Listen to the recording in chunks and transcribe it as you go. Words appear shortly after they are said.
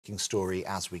story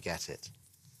as we get it.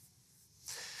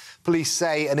 Police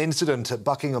say an incident at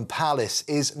Buckingham Palace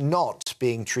is not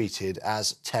being treated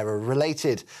as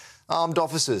terror-related. Armed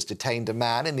officers detained a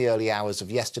man in the early hours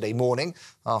of yesterday morning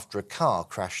after a car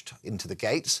crashed into the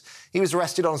gates. He was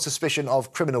arrested on suspicion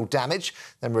of criminal damage,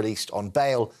 then released on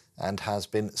bail and has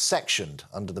been sectioned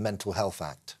under the Mental Health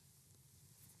Act.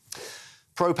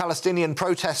 Pro-Palestinian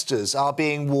protesters are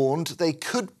being warned they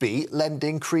could be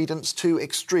lending credence to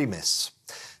extremists.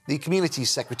 The Community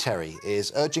Secretary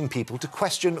is urging people to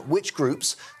question which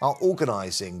groups are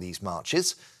organising these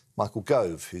marches. Michael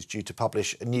Gove, who's due to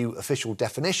publish a new official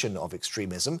definition of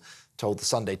extremism, told the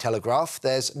Sunday Telegraph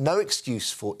there's no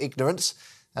excuse for ignorance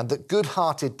and that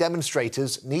good-hearted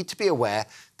demonstrators need to be aware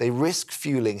they risk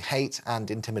fuelling hate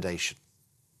and intimidation.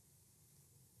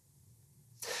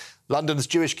 London's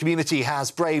Jewish community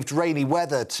has braved rainy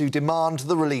weather to demand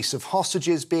the release of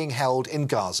hostages being held in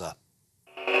Gaza.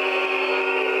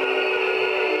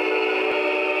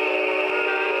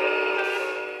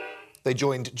 They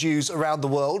joined Jews around the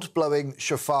world blowing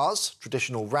shofars,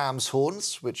 traditional ram's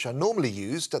horns, which are normally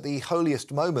used at the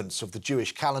holiest moments of the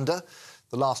Jewish calendar.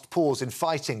 The last pause in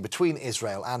fighting between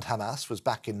Israel and Hamas was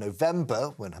back in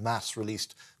November, when Hamas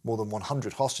released more than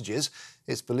 100 hostages.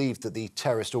 It's believed that the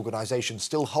terrorist organisation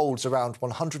still holds around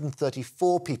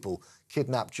 134 people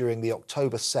kidnapped during the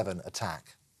October 7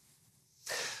 attack.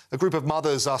 A group of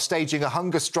mothers are staging a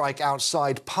hunger strike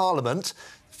outside Parliament.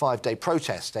 The 5-day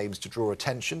protest aims to draw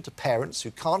attention to parents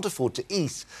who can't afford to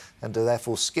eat and are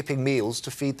therefore skipping meals to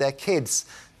feed their kids.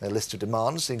 Their list of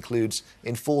demands includes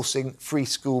enforcing free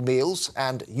school meals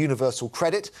and universal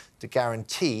credit to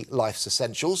guarantee life's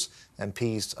essentials.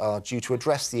 MPs are due to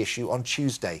address the issue on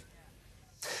Tuesday.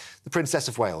 The Princess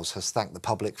of Wales has thanked the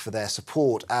public for their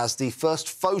support as the first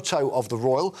photo of the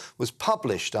royal was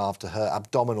published after her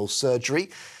abdominal surgery.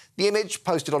 The image,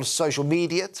 posted on social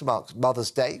media to mark Mother's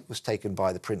Day, was taken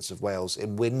by the Prince of Wales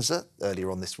in Windsor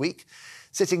earlier on this week.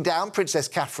 Sitting down, Princess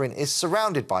Catherine is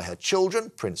surrounded by her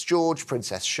children, Prince George,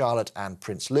 Princess Charlotte and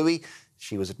Prince Louis.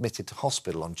 She was admitted to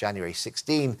hospital on January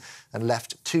 16 and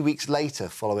left 2 weeks later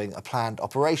following a planned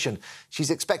operation. She's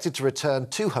expected to return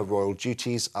to her royal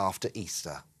duties after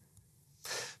Easter.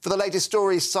 For the latest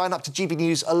stories, sign up to GB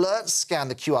News Alerts, scan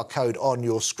the QR code on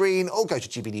your screen or go to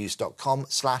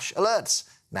gbnews.com/alerts.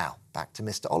 Now, back to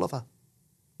Mr. Oliver.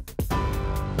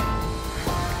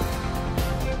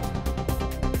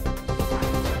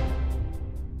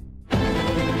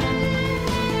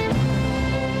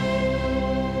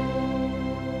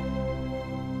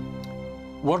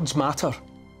 Words matter.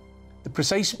 The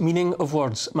precise meaning of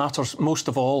words matters most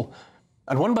of all.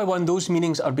 And one by one, those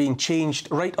meanings are being changed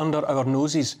right under our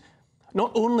noses.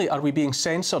 Not only are we being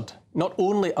censored, not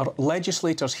only are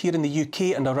legislators here in the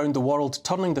UK and around the world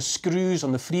turning the screws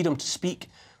on the freedom to speak,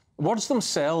 words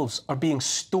themselves are being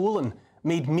stolen,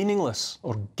 made meaningless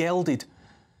or gelded.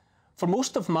 For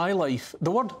most of my life,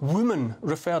 the word woman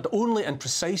referred only and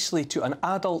precisely to an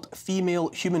adult female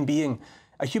human being,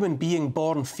 a human being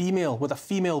born female with a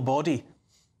female body.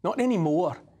 Not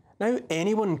anymore. Now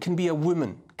anyone can be a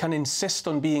woman, can insist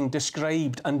on being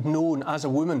described and known as a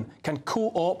woman, can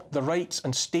co-opt the rights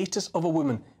and status of a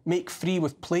woman, make free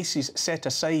with places set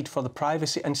aside for the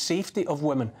privacy and safety of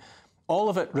women. All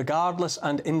of it regardless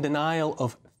and in denial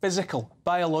of physical,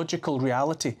 biological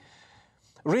reality.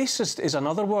 Racist is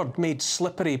another word made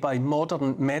slippery by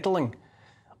modern meddling.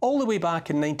 All the way back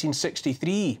in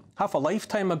 1963, half a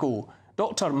lifetime ago,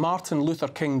 Dr. Martin Luther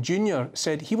King Jr.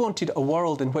 said he wanted a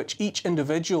world in which each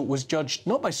individual was judged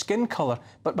not by skin colour,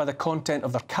 but by the content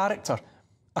of their character.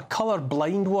 A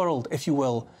colour-blind world, if you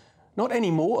will. Not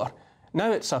anymore.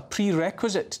 Now it's a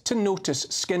prerequisite to notice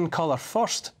skin colour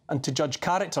first and to judge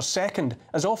character second,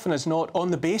 as often as not on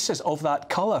the basis of that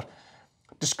colour.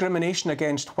 Discrimination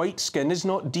against white skin is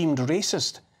not deemed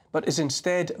racist, but is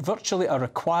instead virtually a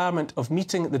requirement of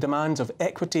meeting the demands of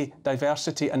equity,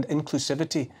 diversity and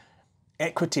inclusivity.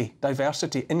 Equity,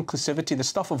 diversity, inclusivity, the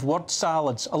stuff of word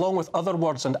salads, along with other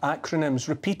words and acronyms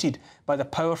repeated by the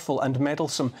powerful and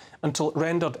meddlesome until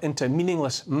rendered into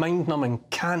meaningless, mind-numbing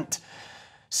cant.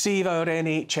 Save our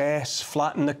NHS,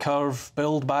 flatten the curve,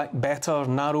 build back better,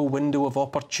 narrow window of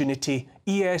opportunity,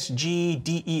 ESG,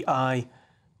 DEI.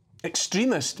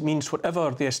 Extremist means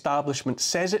whatever the establishment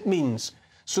says it means,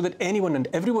 so that anyone and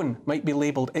everyone might be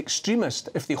labelled extremist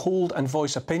if they hold and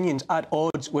voice opinions at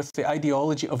odds with the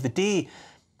ideology of the day.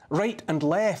 Right and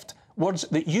left, words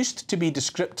that used to be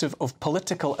descriptive of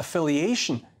political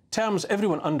affiliation, terms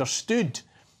everyone understood,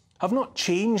 have not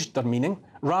changed their meaning.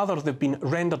 Rather, they've been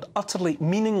rendered utterly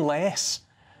meaningless.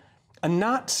 A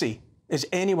Nazi is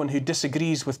anyone who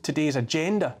disagrees with today's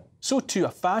agenda. So too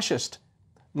a fascist.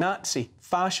 Nazi,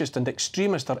 fascist and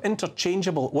extremist are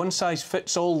interchangeable,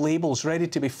 one-size-fits-all labels ready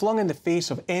to be flung in the face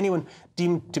of anyone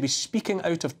deemed to be speaking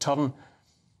out of turn.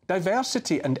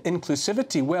 Diversity and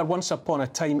inclusivity were once upon a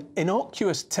time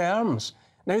innocuous terms.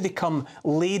 Now they come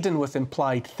laden with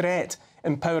implied threat,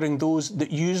 empowering those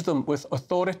that use them with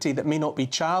authority that may not be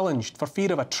challenged for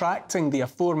fear of attracting the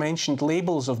aforementioned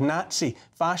labels of Nazi,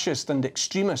 fascist and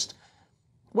extremist.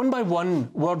 One by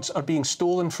one, words are being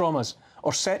stolen from us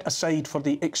or set aside for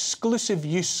the exclusive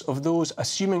use of those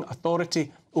assuming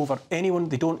authority over anyone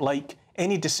they don't like,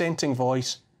 any dissenting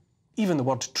voice. Even the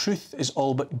word truth is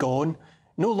all but gone.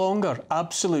 No longer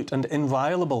absolute and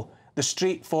inviolable, the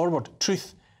straightforward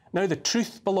truth. Now the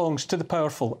truth belongs to the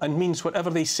powerful and means whatever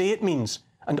they say it means,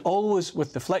 and always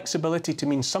with the flexibility to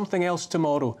mean something else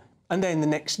tomorrow, and then the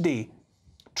next day.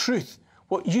 Truth,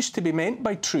 what used to be meant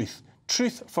by truth,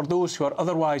 truth for those who are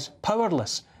otherwise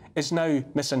powerless, is now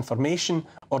misinformation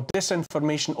or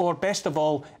disinformation or, best of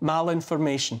all,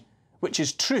 malinformation, which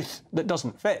is truth that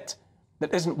doesn't fit,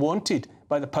 that isn't wanted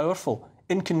by the powerful,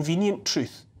 inconvenient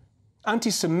truth.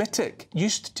 Anti-Semitic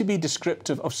used to be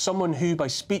descriptive of someone who, by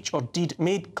speech or deed,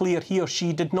 made clear he or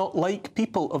she did not like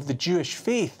people of the Jewish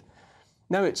faith.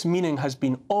 Now its meaning has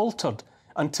been altered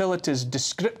until it is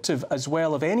descriptive as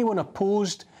well of anyone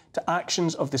opposed to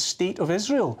actions of the State of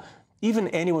Israel, even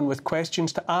anyone with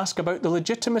questions to ask about the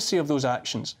legitimacy of those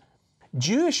actions.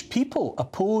 Jewish people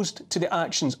opposed to the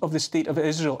actions of the State of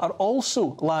Israel are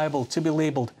also liable to be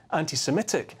labelled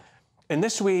anti-Semitic. In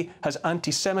this way has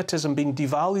anti-Semitism been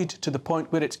devalued to the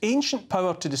point where its ancient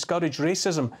power to discourage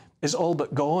racism is all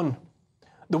but gone.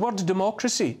 The word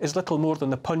democracy is little more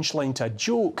than the punchline to a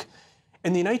joke.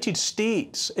 In the United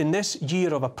States, in this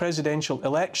year of a presidential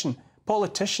election,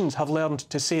 politicians have learned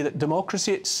to say that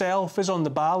democracy itself is on the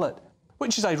ballot,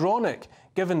 which is ironic,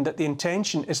 given that the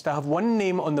intention is to have one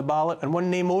name on the ballot and one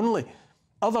name only.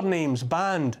 Other names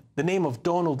banned, the name of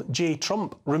Donald J.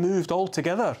 Trump removed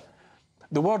altogether.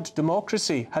 The word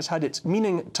democracy has had its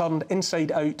meaning turned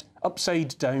inside out,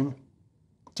 upside down.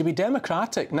 To be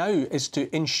democratic now is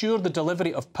to ensure the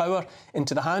delivery of power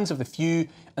into the hands of the few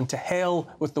and to hell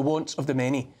with the wants of the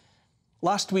many.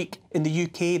 Last week in the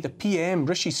UK, the PM,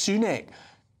 Rishi Sunak,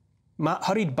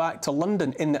 hurried back to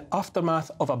London in the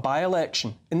aftermath of a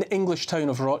by-election in the English town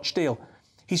of Rochdale.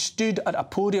 He stood at a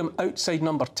podium outside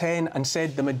number 10 and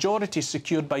said the majority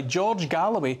secured by George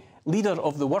Galloway, leader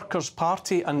of the Workers'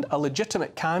 Party and a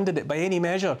legitimate candidate by any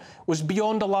measure, was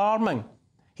beyond alarming.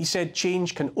 He said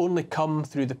change can only come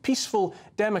through the peaceful,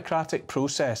 democratic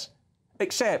process.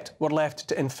 Except we're left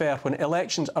to infer when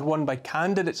elections are won by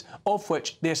candidates of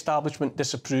which the establishment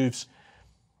disapproves.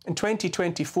 In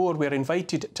 2024, we're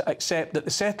invited to accept that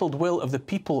the settled will of the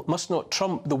people must not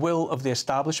trump the will of the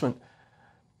establishment.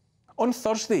 On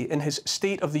Thursday, in his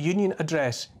State of the Union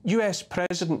address, US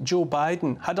President Joe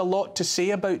Biden had a lot to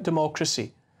say about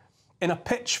democracy. In a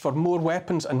pitch for more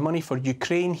weapons and money for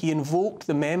Ukraine, he invoked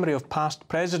the memory of past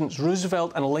Presidents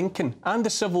Roosevelt and Lincoln and the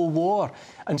Civil War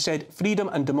and said freedom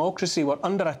and democracy were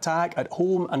under attack at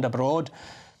home and abroad.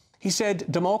 He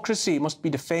said democracy must be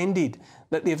defended,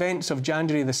 that the events of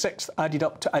January the 6th added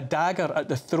up to a dagger at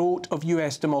the throat of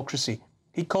US democracy.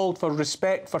 He called for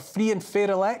respect for free and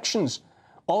fair elections.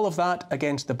 All of that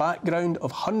against the background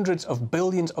of hundreds of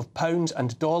billions of pounds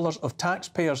and dollars of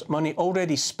taxpayers' money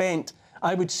already spent,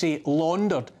 I would say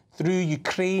laundered, through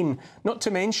Ukraine, not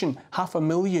to mention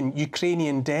 500,000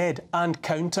 Ukrainian dead and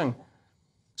counting.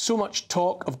 So much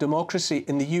talk of democracy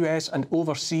in the US and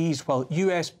overseas, while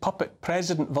US puppet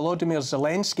President Volodymyr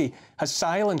Zelensky has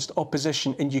silenced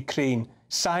opposition in Ukraine,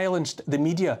 silenced the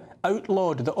media,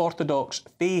 outlawed the Orthodox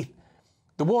faith.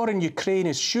 The war in Ukraine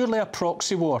is surely a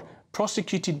proxy war,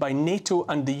 prosecuted by NATO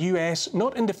and the US,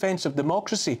 not in defence of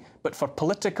democracy, but for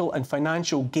political and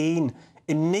financial gain,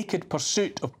 in naked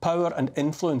pursuit of power and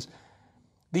influence.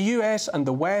 The US and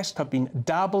the West have been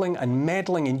dabbling and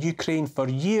meddling in Ukraine for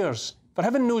years, for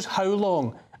heaven knows how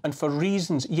long, and for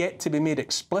reasons yet to be made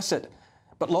explicit.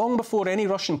 But long before any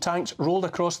Russian tanks rolled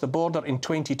across the border in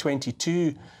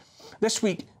 2022. This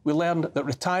week, we learned that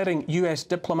retiring US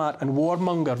diplomat and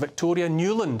warmonger Victoria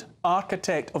Nuland,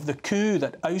 architect of the coup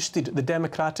that ousted the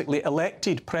democratically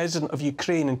elected president of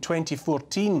Ukraine in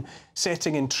 2014,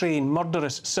 setting in train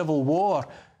murderous civil war,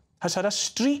 has had a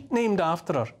street named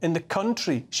after her in the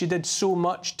country she did so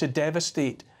much to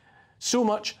devastate. So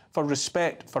much for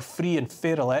respect for free and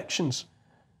fair elections.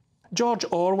 George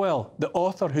Orwell, the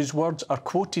author whose words are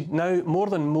quoted now more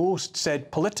than most,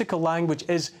 said political language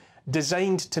is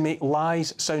designed to make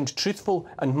lies sound truthful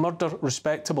and murder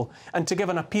respectable, and to give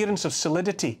an appearance of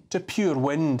solidity to pure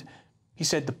wind. He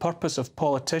said the purpose of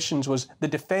politicians was the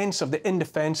defence of the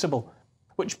indefensible,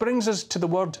 Which brings us to the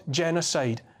word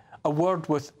genocide, a word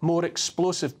with more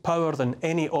explosive power than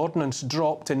any ordnance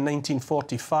dropped in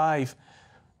 1945.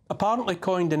 Apparently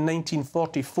coined in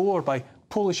 1944 by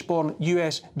Polish-born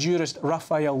US jurist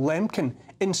Raphael Lemkin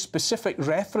in specific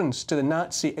reference to the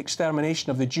Nazi extermination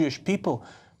of the Jewish people,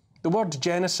 the word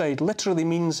genocide literally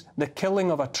means the killing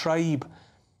of a tribe.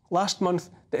 Last month,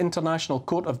 the International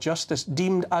Court of Justice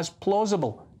deemed as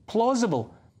plausible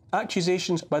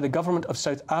accusations by the government of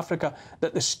South Africa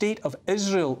that the State of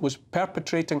Israel was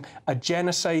perpetrating a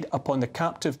genocide upon the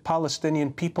captive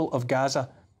Palestinian people of Gaza.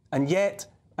 And yet,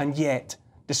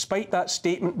 despite that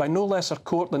statement by no lesser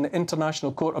court than the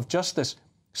International Court of Justice,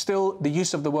 still the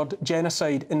use of the word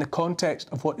genocide in the context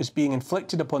of what is being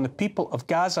inflicted upon the people of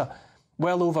Gaza,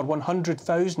 well over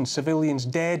 100,000 civilians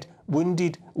dead,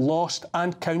 wounded, lost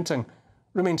and counting,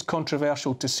 remains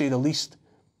controversial to say the least.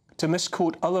 To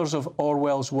misquote others of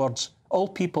Orwell's words, all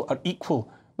people are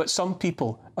equal, but some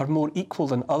people are more equal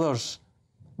than others.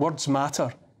 Words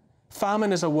matter.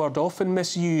 Famine is a word often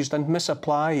misused and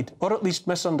misapplied, or at least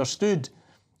misunderstood.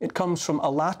 It comes from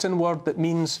a Latin word that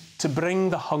means to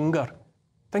bring the hunger.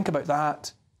 Think about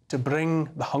that, to bring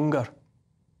the hunger.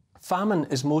 Famine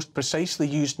is most precisely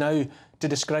used now to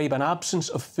describe an absence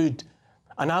of food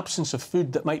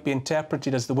that might be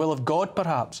interpreted as the will of God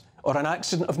perhaps, or an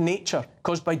accident of nature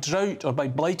caused by drought or by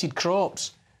blighted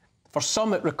crops. For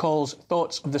some it recalls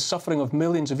thoughts of the suffering of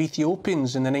millions of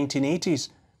Ethiopians in the 1980s.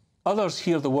 Others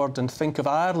hear the word and think of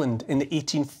Ireland in the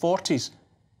 1840s.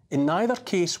 In neither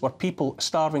case were people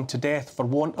starving to death for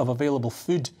want of available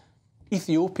food.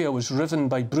 Ethiopia was riven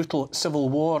by brutal civil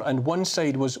war and one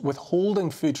side was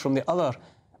withholding food from the other,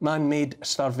 man-made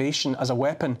starvation as a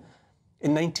weapon.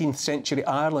 In 19th century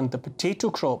Ireland, the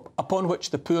potato crop, upon which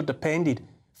the poor depended,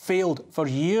 failed for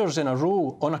years in a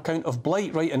row on account of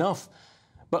blight, right enough.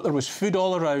 But there was food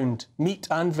all around. Meat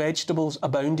and vegetables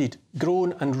abounded,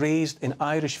 grown and raised in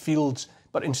Irish fields,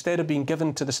 but instead of being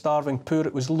given to the starving poor,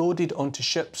 it was loaded onto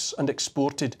ships and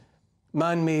exported.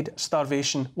 Man-made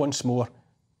starvation once more.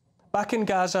 Back in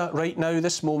Gaza, right now,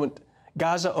 this moment,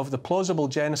 Gaza of the plausible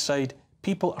genocide,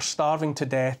 people are starving to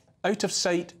death, out of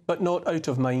sight but not out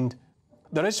of mind.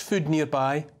 There is food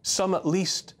nearby, some at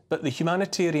least, but the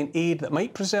humanitarian aid that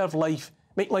might preserve life,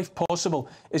 make life possible,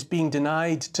 is being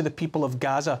denied to the people of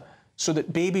Gaza, so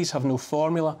that babies have no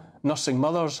formula, nursing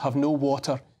mothers have no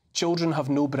water, children have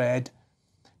no bread.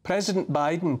 President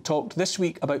Biden talked this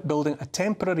week about building a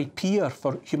temporary pier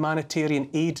for humanitarian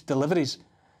aid deliveries.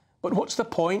 But what's the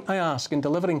point, I ask, in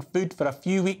delivering food for a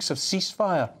few weeks of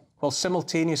ceasefire while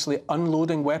simultaneously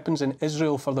unloading weapons in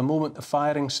Israel for the moment the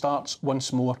firing starts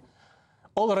once more?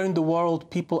 All around the world,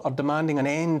 people are demanding an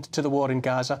end to the war in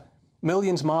Gaza.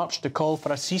 Millions march to call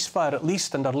for a ceasefire at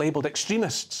least and are labelled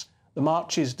extremists. The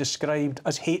marches described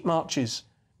as hate marches.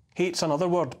 Hate's another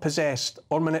word possessed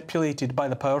or manipulated by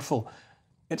the powerful.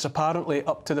 It's apparently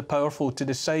up to the powerful to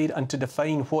decide and to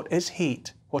define what is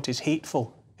hate, what is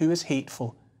hateful, who is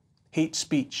hateful. Hate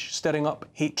speech, stirring up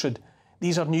hatred.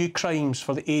 These are new crimes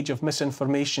for the age of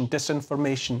misinformation,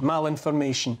 disinformation,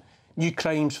 malinformation. New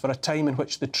crimes for a time in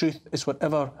which the truth is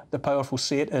whatever the powerful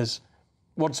say it is.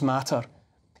 Words matter.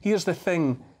 Here's the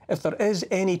thing. If there is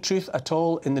any truth at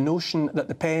all in the notion that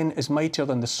the pen is mightier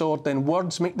than the sword, then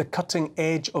words make the cutting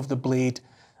edge of the blade.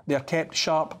 They are kept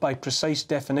sharp by precise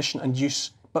definition and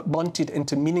use, but blunted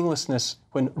into meaninglessness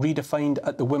when redefined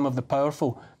at the whim of the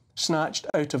powerful, snatched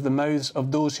out of the mouths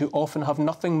of those who often have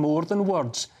nothing more than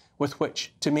words with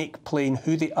which to make plain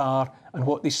who they are and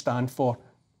what they stand for.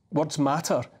 Words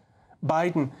matter.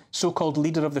 Biden, so-called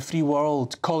leader of the free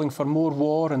world, calling for more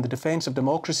war and the defence of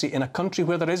democracy in a country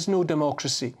where there is no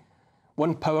democracy.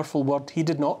 One powerful word he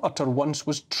did not utter once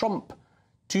was Trump.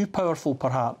 Too powerful,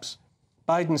 perhaps.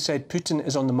 Biden said Putin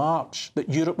is on the march, that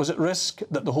Europe was at risk,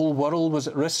 that the whole world was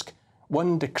at risk.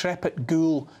 One decrepit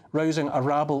ghoul rousing a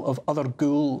rabble of other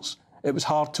ghouls. It was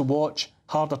hard to watch,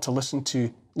 harder to listen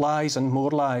to. Lies and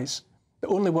more lies. The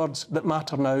only words that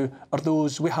matter now are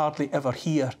those we hardly ever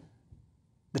hear.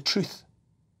 The truth.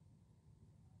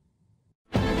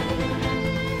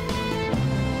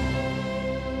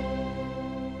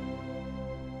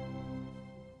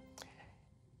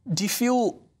 Do you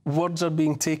feel words are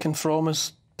being taken from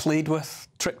us, played with,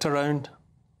 tricked around?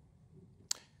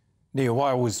 Neil,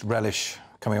 I always relish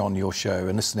coming on your show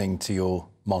and listening to your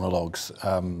monologues.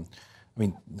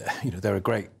 They're a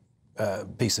great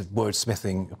piece of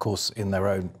wordsmithing, of course, in their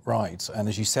own right. And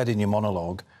as you said in your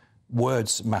monologue,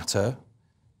 words matter,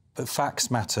 but facts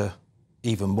matter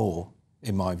even more,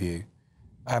 in my view.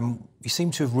 We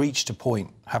seem to have reached a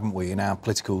point, haven't we, in our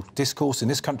political discourse in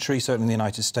this country, certainly in the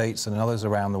United States and in others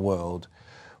around the world,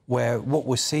 where what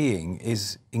we're seeing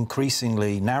is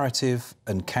increasingly narrative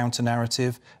and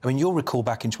counter-narrative. I mean, you'll recall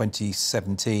back in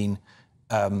 2017,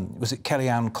 was it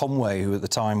Kellyanne Conway, who at the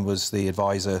time was the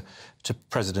advisor to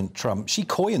President Trump? She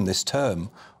coined this term,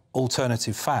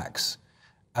 alternative facts.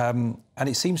 And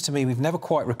it seems to me we've never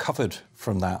quite recovered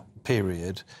from that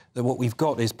period, that what we've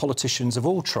got is politicians of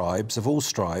all tribes, of all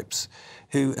stripes,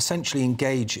 who essentially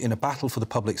engage in a battle for the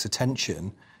public's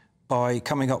attention by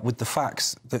coming up with the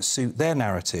facts that suit their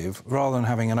narrative, rather than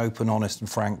having an open, honest and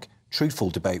frank, truthful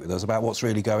debate with us about what's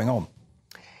really going on.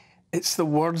 It's the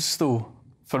words, though,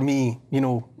 for me, you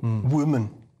know,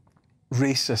 woman,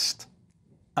 racist,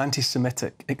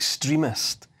 anti-Semitic,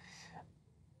 extremist.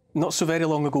 Not so very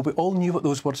long ago, we all knew what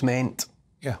those words meant.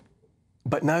 Yeah.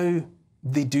 But now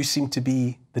they do seem to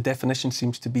be, the definition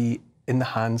seems to be in the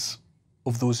hands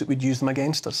of those that would use them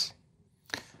against us.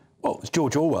 Well, as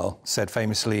George Orwell said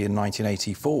famously in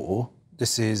 1984,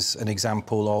 this is an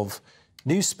example of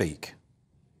newspeak,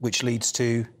 which leads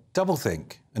to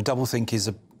doublethink. And doublethink is,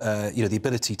 you know, the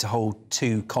ability to hold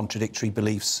two contradictory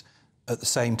beliefs at the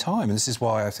same time. And this is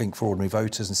why I think for ordinary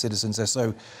voters and citizens,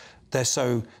 they're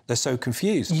so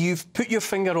confused. You've put your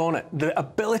finger on it. The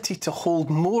ability to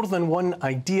hold more than one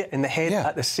idea in the head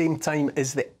at the same time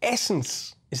is the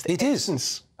essence. It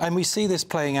is. And we see this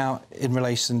playing out in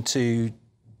relation to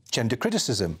gender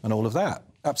criticism and all of that.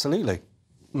 Absolutely.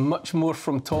 Much more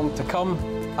from Tom to come.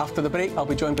 After the break, I'll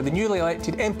be joined by the newly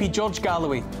elected MP George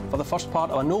Galloway for the first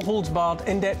part of a no-holds-barred,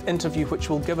 in-depth interview which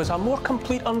will give us a more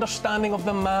complete understanding of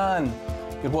the man.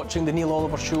 You're watching The Neil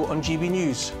Oliver Show on GB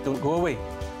News. Don't go away.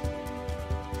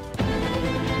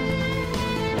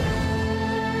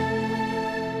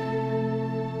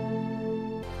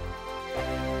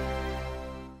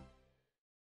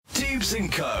 Dubes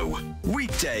 & Co.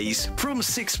 Weekdays from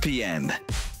 6 p.m.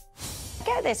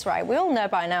 Get this right, we all know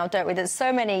by now, don't we, that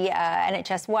so many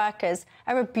NHS workers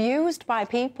are abused by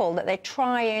people that they're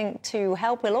trying to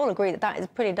help. We'll all agree that that is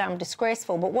pretty damn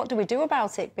disgraceful, but what do we do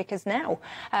about it? Because now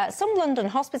some London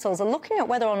hospitals are looking at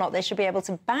whether or not they should be able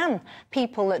to ban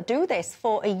people that do this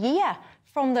for a year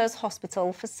from those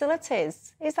hospital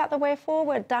facilities. Is that the way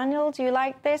forward? Daniel, do you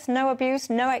like this? No abuse,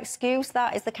 no excuse,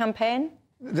 that is the campaign?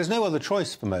 There's no other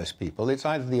choice for most people. It's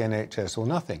either the NHS or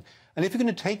nothing. And if you're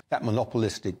going to take that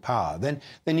monopolistic power,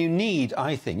 then you need,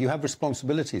 I think, you have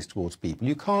responsibilities towards people.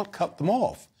 You can't cut them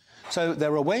off. So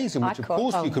there are ways in which, of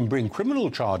course, you can bring criminal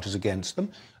charges against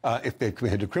them. If they've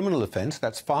committed a criminal offence,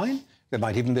 that's fine. They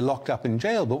might even be locked up in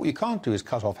jail. But what you can't do is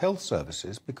cut off health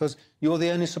services because you're the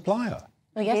only supplier.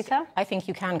 Well, yes, I think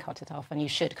you can cut it off and you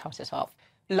should cut it off.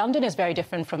 London is very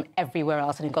different from everywhere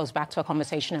else, and it goes back to a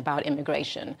conversation about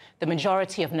immigration. The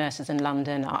majority of nurses in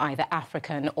London are either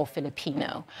African or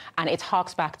Filipino, and it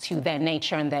harks back to their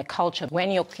nature and their culture.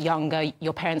 When you're younger,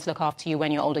 your parents look after you.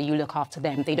 When you're older, you look after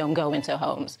them. They don't go into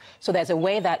homes. So there's a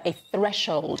way that a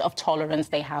threshold of tolerance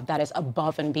they have that is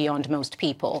above and beyond most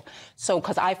people. So,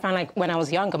 because I found like when I was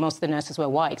younger, most of the nurses were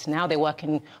white. Now they work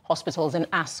in hospitals in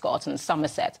Ascot and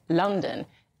Somerset. London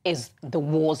is the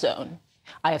war zone.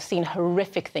 I have seen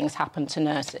horrific things happen to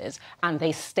nurses, and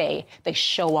they stay, they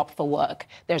show up for work.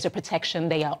 There's a protection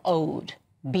they are owed,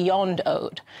 beyond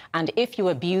owed. And if you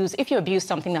abuse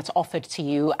something that's offered to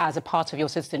you as a part of your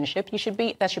citizenship, there should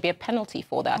be a penalty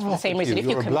for that. For the same reason,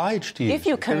 you're obliged to use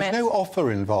it. There's no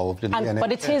offer involved in the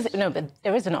NHS. But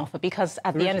there is an offer, because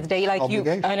at the end of the day, like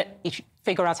you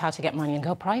figure out how to get money and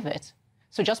go private.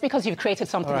 So just because you've created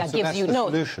something that gives you...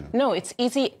 No, it's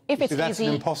easy. If it's easy... That's an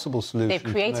impossible solution. They've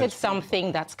created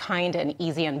something that's kind and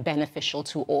easy and beneficial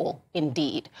to all,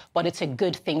 indeed. But it's a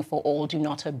good thing for all. Do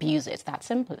not abuse it. That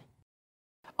simple.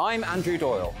 I'm Andrew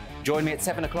Doyle. Join me at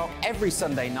 7 o'clock every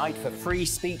Sunday night for Free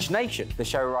Speech Nation, the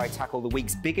show where I tackle the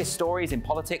week's biggest stories in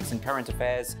politics and current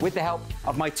affairs with the help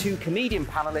of my two comedian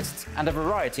panellists and a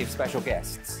variety of special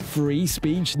guests. Free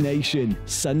Speech Nation,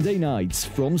 Sunday nights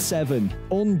from 7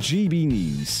 on GB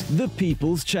News, the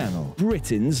People's Channel,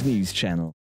 Britain's news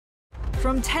channel.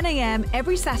 From 10 a.m.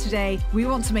 every Saturday, we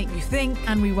want to make you think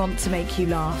and we want to make you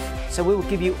laugh. So we will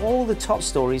give you all the top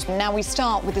stories. Now we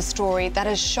start with a story that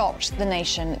has shocked the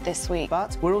nation this week.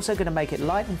 But we're also going to make it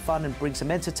light and fun and bring some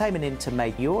entertainment in to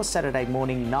make your Saturday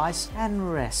morning nice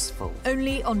and restful.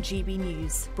 Only on GB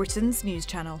News, Britain's news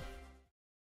channel.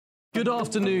 Good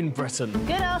afternoon, Britain.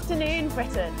 Good afternoon,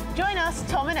 Britain. Join us,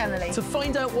 Tom and Emily, To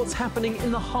find out what's happening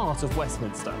in the heart of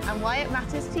Westminster. and why it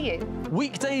matters to you.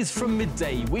 Weekdays from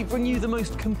midday, we bring you the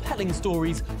most compelling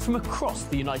stories from across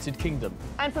the United Kingdom.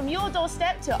 And from your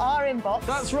doorstep to our inbox,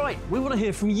 That's right, we want to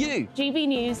hear from you, GB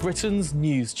News. Britain's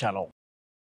news channel.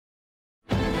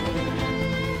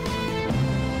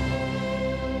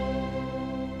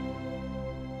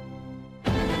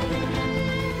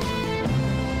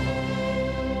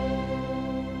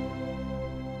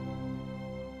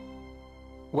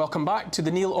 Welcome back to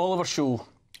the Neil Oliver Show.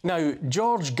 Now,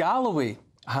 George Galloway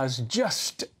has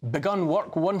just begun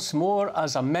work once more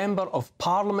as a Member of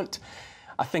Parliament.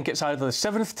 I think it's either the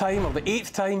 7th time or the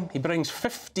 8th time. He brings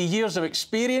 50 years of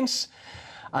experience,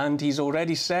 and he's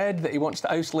already said that he wants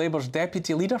to oust Labour's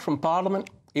Deputy Leader from Parliament.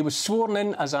 He was sworn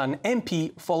in as an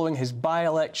MP following his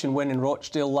by-election win in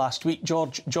Rochdale last week.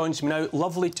 George joins me now.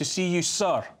 Lovely to see you,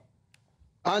 sir.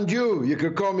 And you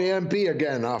could call me MP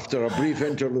again after a brief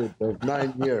interlude of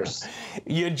 9 years.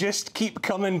 You just keep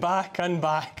coming back and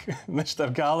back,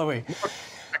 Mr. Galloway.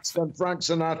 Than Frank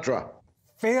Sinatra.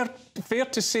 Fair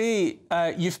to say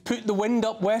you've put the wind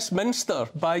up Westminster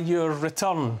by your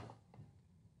return.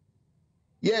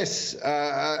 Yes,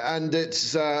 and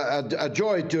it's a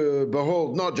joy to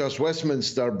behold not just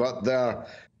Westminster, but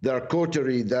their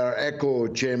coterie, their echo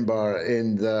chamber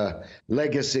in the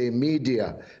legacy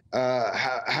media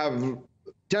have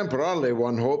temporarily,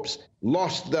 one hopes,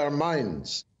 lost their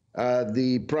minds.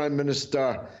 The Prime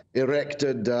Minister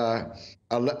erected a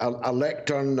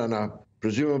lectern and a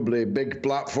presumably big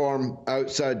platform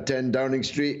outside 10 Downing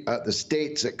Street at the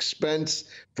state's expense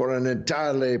for an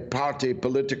entirely party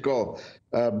political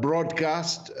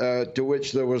broadcast to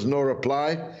which there was no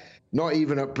reply. Not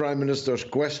even at Prime Minister's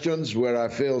questions, where I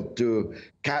failed to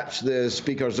catch the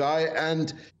Speaker's eye.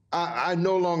 And I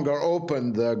no longer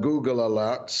open the Google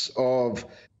alerts of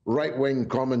right-wing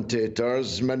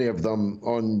commentators, many of them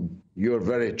on your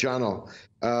very channel,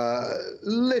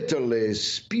 literally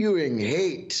spewing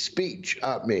hate speech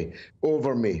at me,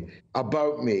 over me,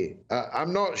 about me.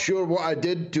 I'm not sure what I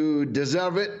did to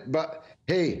deserve it, but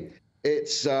hey,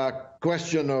 it's a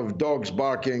question of dogs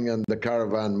barking and the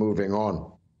caravan moving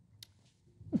on.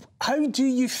 How do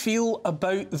you feel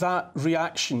about that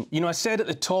reaction? You know, I said at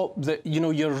the top that, you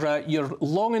know, you're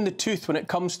long in the tooth when it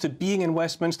comes to being in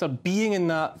Westminster, being in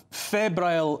that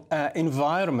febrile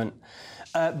environment.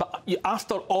 But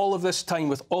after all of this time,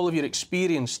 with all of your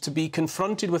experience, to be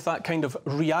confronted with that kind of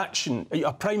reaction,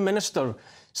 a Prime Minister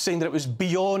saying that it was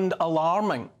beyond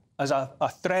alarming as a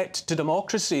threat to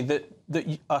democracy that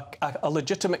a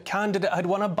legitimate candidate had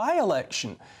won a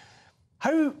by-election.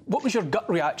 What was your gut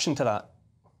reaction to that?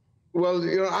 Well,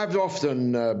 you know, I've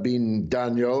often been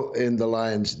Daniel in the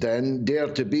lion's den, dare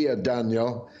to be a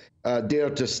Daniel, dare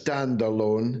to stand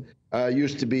alone.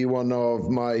 Used to be one of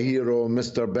my hero,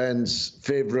 Mr. Ben's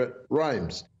favourite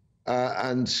rhymes.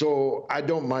 And so I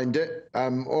don't mind it.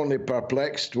 I'm only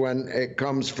perplexed when it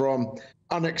comes from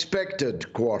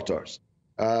unexpected quarters,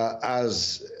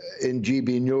 as in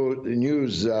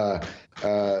GBNews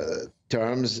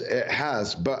terms it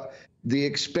has. But the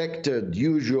expected,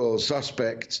 usual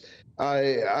suspects,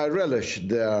 I relish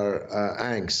their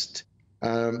angst.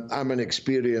 I'm an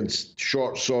experienced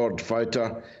short sword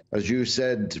fighter, as you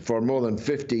said, for more than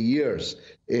 50 years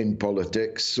in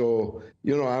politics. So,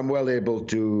 you know, I'm well able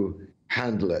to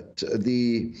handle it.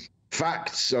 The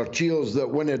facts are chiels that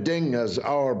win a ding, as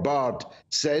our bard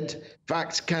said.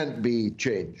 Facts can't be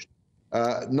changed.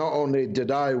 Not only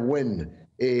did I win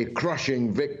a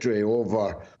crushing victory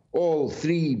over all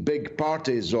three big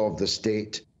parties of the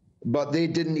state, but they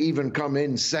didn't even come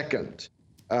in second,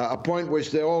 a point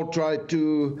which they all tried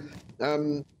to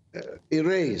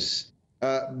erase.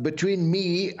 Between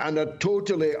me and a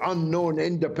totally unknown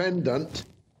independent,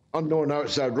 unknown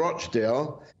outside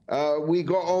Rochdale, we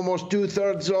got almost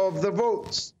 2/3 of the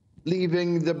votes,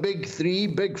 leaving the big three,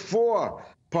 big four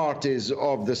parties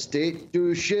of the state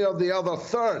to share the other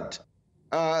third.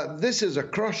 This is a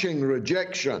crushing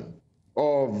rejection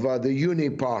of the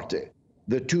Uni Party,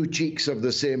 the two cheeks of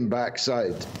the same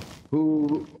backside,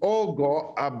 who all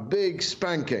got a big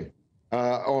spanking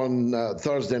on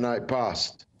Thursday night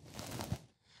past.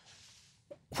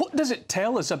 What does it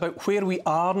tell us about where we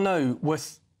are now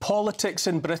with politics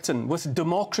in Britain, with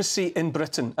democracy in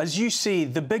Britain? As you say,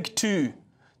 the big two,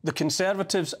 the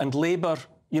Conservatives and Labour,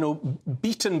 you know,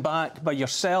 beaten back by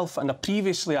yourself and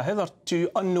previously a hitherto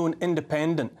unknown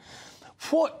independent.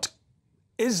 What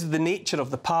is the nature of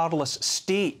the parlous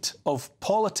state of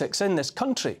politics in this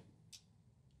country?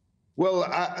 Well,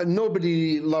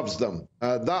 nobody loves them.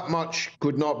 That much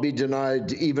could not be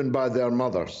denied even by their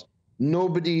mothers.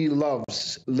 Nobody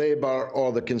loves Labour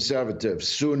or the Conservatives,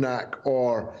 Sunak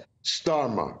or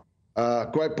Starmer,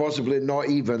 quite possibly not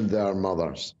even their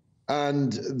mothers.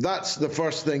 And that's the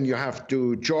first thing you have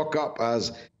to chalk up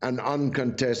as an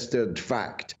uncontested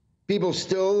fact. People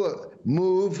still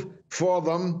move for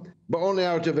them, but only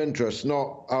out of interest,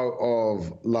 not out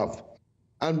of love.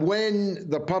 And when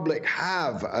the public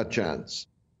have a chance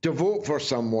to vote for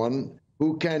someone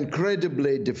who can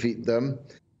credibly defeat them,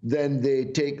 then they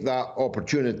take that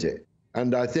opportunity.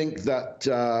 And I think that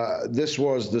this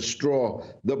was the straw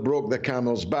that broke the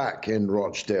camel's back in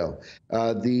Rochdale.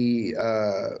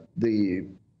 The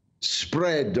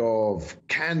spread of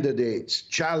candidates,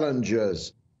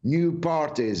 challenges, new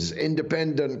parties,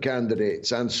 independent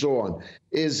candidates, and so on,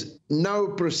 is now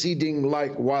proceeding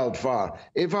like wildfire.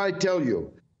 If I tell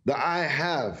you that I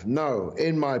have now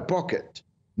in my pocket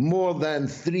more than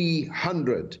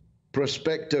 300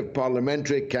 prospective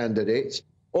parliamentary candidates,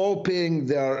 all paying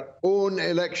their own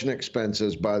election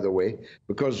expenses, by the way,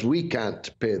 because we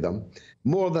can't pay them,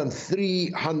 more than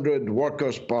 300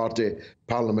 Workers' Party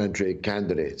parliamentary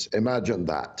candidates. Imagine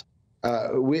that.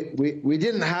 We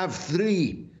didn't have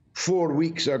 4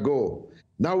 weeks ago.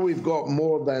 Now we've got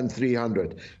more than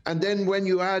 300. And then when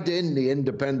you add in the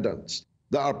independents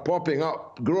that are popping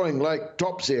up, growing like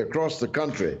Topsy across the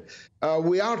country,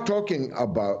 we are talking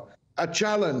about a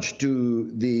challenge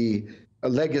to the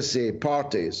legacy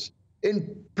parties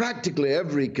in practically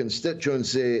every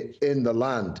constituency in the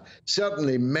land,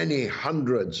 certainly many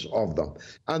hundreds of them.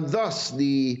 And thus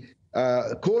the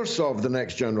course of the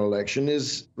next general election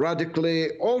is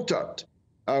radically altered.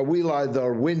 We'll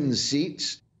either win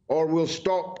seats or we'll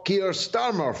stop Keir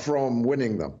Starmer from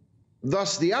winning them.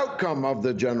 Thus, the outcome of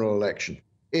the general election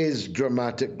is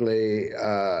dramatically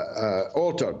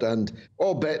altered, and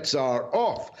all bets are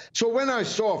off. So when I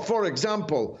saw, for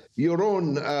example, your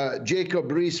own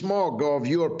Jacob Rees-Mogg of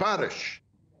your parish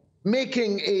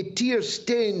making a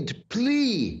tear-stained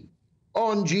plea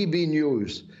on GB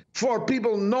News for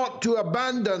people not to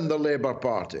abandon the Labour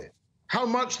Party, how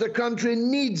much the country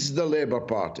needs the Labour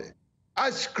Party, I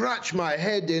scratch my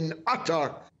head in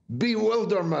utter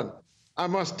bewilderment, I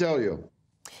must tell you.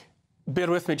 Bear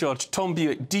with me, George. Tom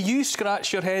Buick, do you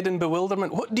scratch your head in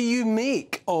bewilderment? What do you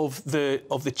make of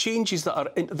the changes that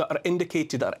are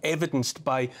indicated, that are evidenced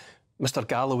by Mr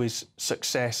Galloway's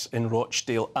success in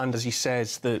Rochdale, and, as he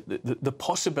says, the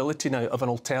possibility now of an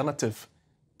alternative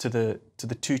to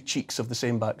the two cheeks of the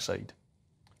same backside?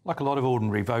 Like a lot of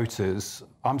ordinary voters,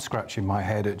 I'm scratching my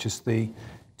head at just the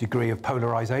degree of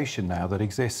polarisation now that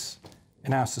exists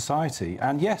in our society.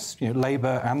 And yes, you know,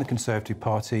 Labour and the Conservative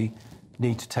Party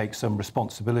need to take some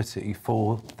responsibility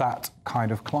for that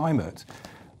kind of climate.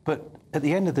 But at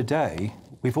the end of the day,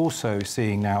 we've also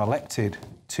seen now elected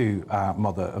to our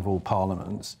mother of all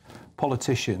parliaments,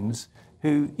 politicians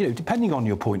who, you know, depending on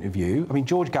your point of view, I mean,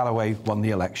 George Galloway won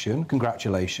the election,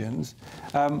 congratulations,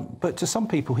 but to some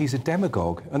people he's a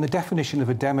demagogue, and the definition of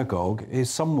a demagogue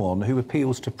is someone who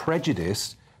appeals to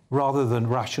prejudice rather than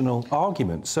rational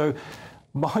argument. So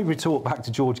my retort back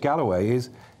to George Galloway is,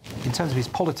 in terms of his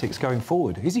politics going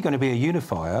forward, is he going to be a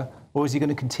unifier, or is he going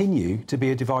to continue to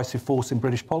be a divisive force in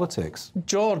British politics?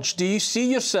 George, do you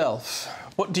see yourself,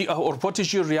 what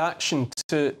is your reaction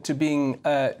to being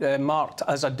marked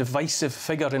as a divisive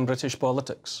figure in British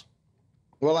politics?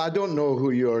 Well, I don't know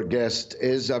who your guest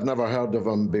is. I've never heard of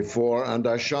him before, and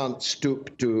I shan't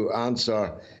stoop to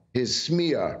answer his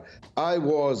smear. I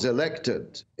was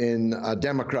elected in a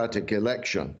democratic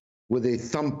election with a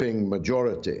thumping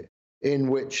majority, in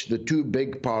which the two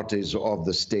big parties of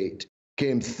the state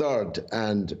came third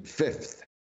and fifth.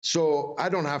 So I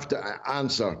don't have to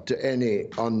answer to any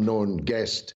unknown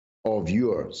guest of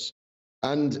yours.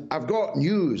 And I've got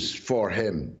news for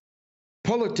him.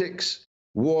 Politics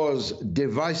was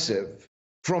divisive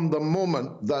from the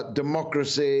moment that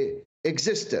democracy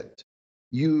existed.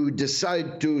 You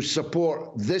decide to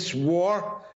support this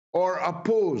war or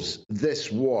oppose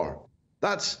this war.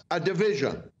 That's a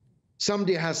division.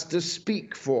 Somebody has to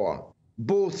speak for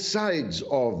both sides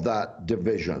of that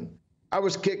division. I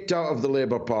was kicked out of the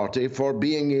Labour Party for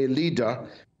being a leader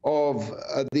of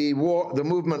the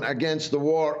movement against the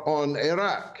war on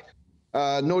Iraq.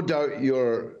 No doubt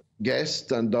your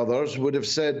guest and others would have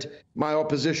said my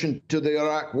opposition to the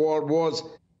Iraq war was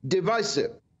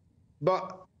divisive.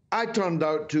 But I turned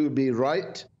out to be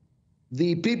right.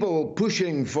 The people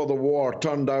pushing for the war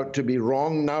turned out to be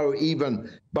wrong, now even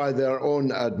by their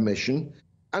own admission.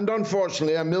 And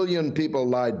unfortunately, 1 million people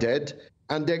lie dead,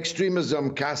 and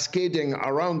extremism cascading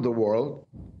around the world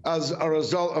as a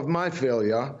result of my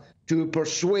failure to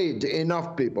persuade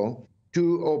enough people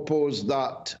to oppose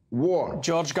that war.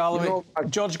 George Galloway, you know,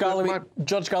 George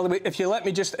Galloway, if you let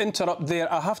me just interrupt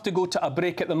there, I have to go to a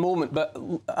break at the moment, but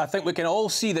I think we can all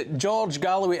see that George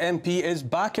Galloway MP is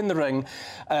back in the ring.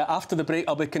 After the break,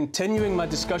 I'll be continuing my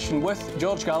discussion with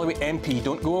George Galloway MP.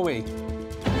 Don't go away.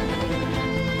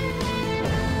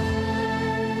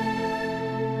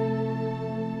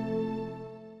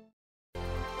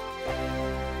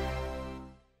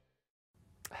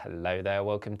 Hello there,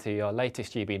 welcome to your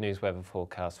latest GB News weather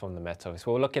forecast from the Met Office.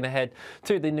 Well, looking ahead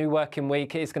to the new working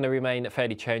week, it's going to remain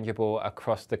fairly changeable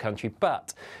across the country,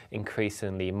 but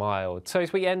increasingly mild. So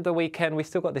as we end the weekend, we've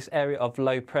still got this area of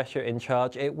low pressure in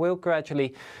charge. It will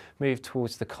gradually move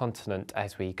towards the continent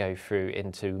as we go through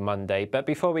into Monday. But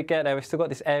before we get there, we've still got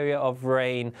this area of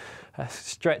rain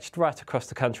stretched right across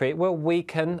the country. It will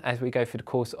weaken as we go through the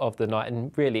course of the night,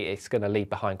 and really it's going to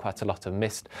leave behind quite a lot of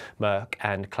mist, murk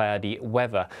and cloudy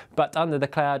weather. But under the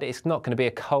cloud, it's not going to be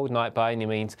a cold night by any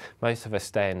means. Most of us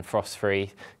staying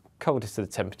frost-free. Coldest of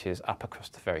the temperatures up across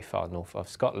the very far north of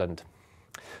Scotland.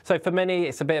 So for many,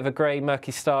 it's a bit of a grey,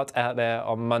 murky start out there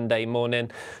on Monday morning.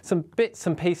 Some bits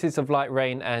and pieces of light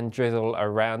rain and drizzle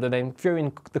around, and then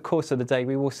during the course of the day,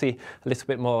 we will see a little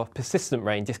bit more persistent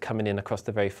rain just coming in across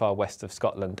the very far west of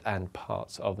Scotland and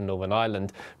parts of Northern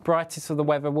Ireland. Brightest of the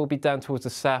weather will be down towards the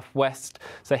southwest.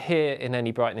 So here in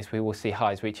any brightness, we will see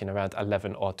highs reaching around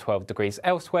 11 or 12 degrees.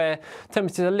 Elsewhere,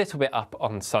 temperatures a little bit up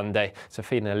on Sunday, so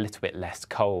feeling a little bit less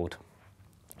cold.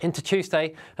 Into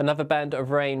Tuesday, another band of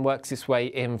rain works its way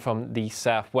in from the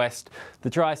southwest. The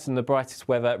driest and the brightest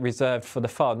weather reserved for the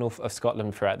far north of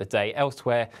Scotland throughout the day.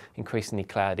 Elsewhere, increasingly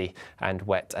cloudy and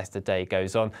wet as the day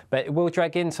goes on. But it will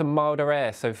drag in some milder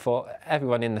air, so for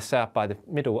everyone in the south, by the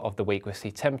middle of the week, we'll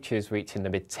see temperatures reaching the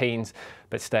mid-teens,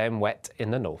 but staying wet in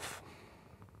the north.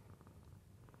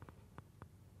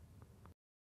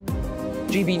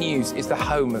 GB News is the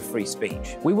home of free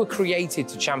speech. We were created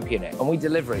to champion it, and we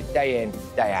deliver it day in,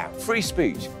 day out. Free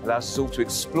speech allows us all to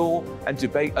explore and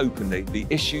debate openly the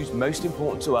issues most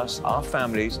important to us, our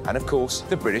families, and of course,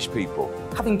 the British people.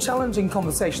 Having challenging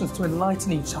conversations to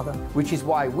enlighten each other. Which is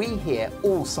why we hear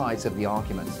all sides of the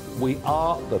argument. We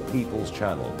are the People's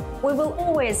Channel. We will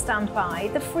always stand by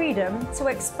the freedom to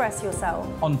express yourself.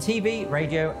 On TV,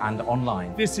 radio and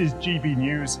online. This is GB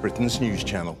News, Britain's news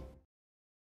channel.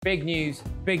 Big news,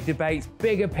 big debates,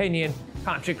 big opinion.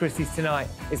 Patrick Christie's Tonight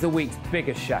is the week's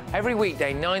biggest show. Every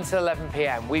weekday, 9 to 11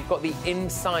 p.m, we've got the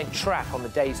inside track on the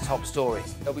day's top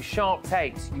stories. There'll be sharp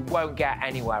takes you won't get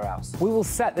anywhere else. We will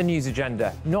set the news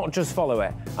agenda, not just follow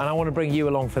it, and I want to bring you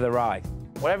along for the ride.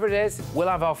 Whatever it is, we'll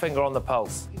have our finger on the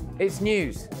pulse. It's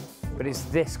news, but it's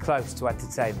this close to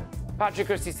entertainment. Patrick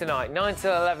Christie's Tonight, 9 to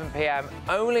 11 p.m,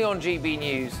 only on GB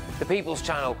News, the People's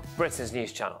Channel, Britain's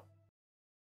news channel.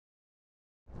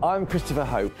 I'm Christopher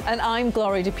Hope. And I'm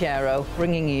Gloria Di Piero,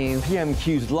 bringing you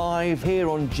PMQs Live here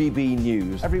on GB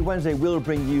News. Every Wednesday, we'll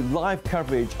bring you live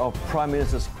coverage of Prime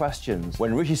Minister's questions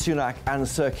when Rishi Sunak and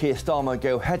Sir Keir Starmer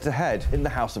go head-to-head in the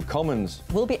House of Commons.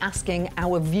 We'll be asking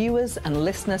our viewers and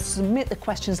listeners to submit the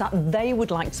questions that they would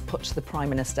like to put to the Prime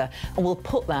Minister, and we'll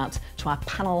put that to our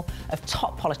panel of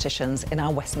top politicians in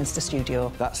our Westminster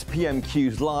studio. That's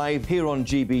PMQs Live here on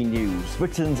GB News,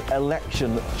 Britain's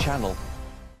election channel.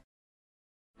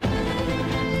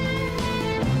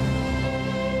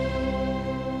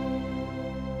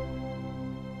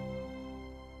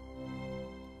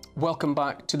 Welcome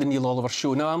back to the Neil Oliver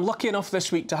Show. Now, I'm lucky enough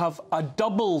this week to have a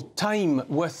double time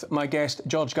with my guest,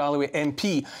 George Galloway,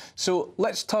 MP. So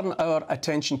let's turn our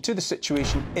attention to the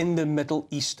situation in the Middle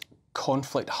East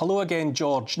conflict. Hello again,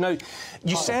 George. Now,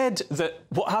 you said that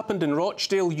what happened in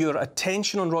Rochdale, your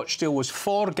attention on Rochdale was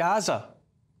for Gaza.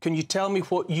 Can you tell me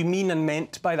what you mean and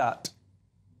meant by that?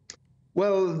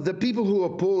 Well, the people who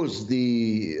oppose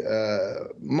the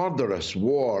murderous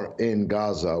war in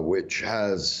Gaza, which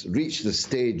has reached the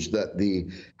stage that the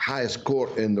highest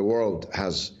court in the world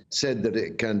has said that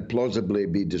it can plausibly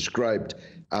be described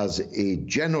as a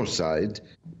genocide,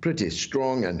 pretty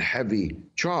strong and heavy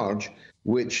charge,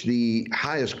 which the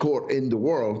highest court in the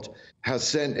world has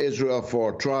sent Israel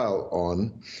for trial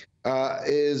on,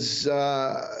 is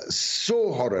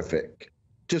so horrific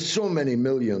to so many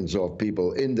millions of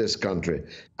people in this country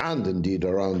and indeed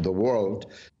around the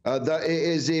world, that it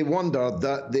is a wonder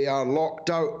that they are locked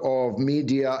out of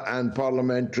media and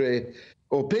parliamentary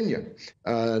opinion.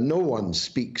 No one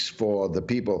speaks for the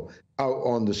people out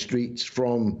on the streets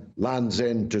from Land's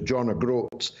End to John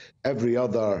O'Groats every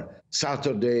other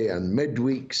Saturday and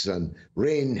midweeks and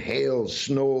rain, hail,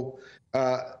 snow.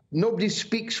 Nobody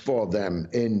speaks for them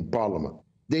in Parliament.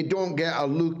 They don't get a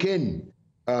look in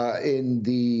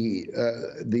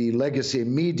the legacy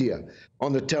media.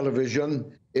 On the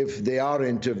television, if they are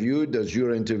interviewed, as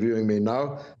you're interviewing me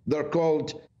now, they're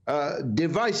called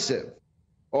divisive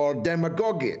or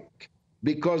demagogic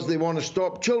because they want to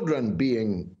stop children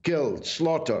being killed,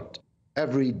 slaughtered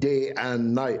every day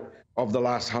and night of the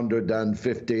last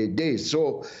 150 days.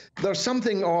 So there's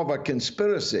something of a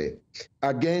conspiracy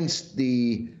against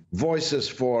the voices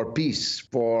for peace,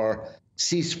 for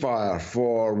ceasefire,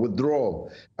 for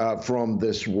withdrawal from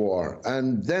this war.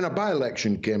 And then a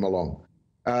by-election came along.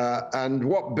 And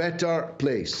what better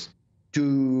place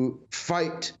to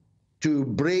fight, to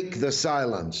break the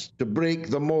silence, to break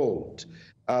the mold,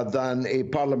 than a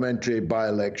parliamentary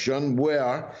by-election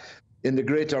where, in the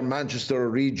Greater Manchester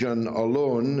region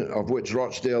alone, of which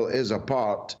Rochdale is a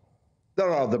part, there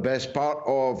are the best part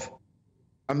of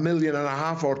 1.5 million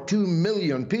or 2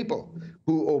 million people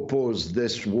who oppose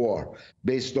this war,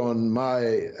 based on my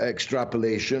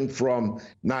extrapolation from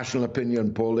national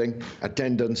opinion polling,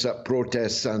 attendance at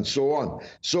protests, and so on.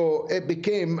 So it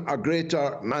became a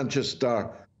Greater Manchester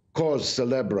cause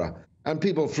célèbre, and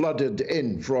people flooded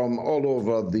in from all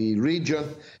over the region.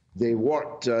 They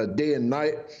worked day and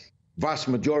night, vast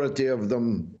majority of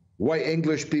them white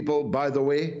English people, by the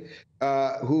way,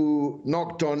 who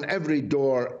knocked on every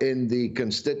door in the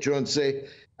constituency,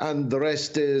 and the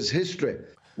rest is history.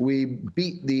 We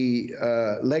beat the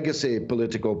legacy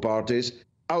political parties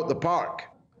out the park.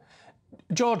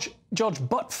 George,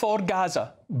 but for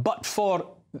Gaza, but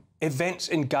for events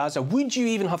in Gaza, would you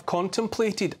even have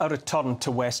contemplated a return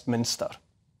to Westminster?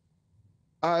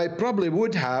 I probably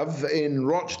would have in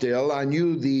Rochdale. I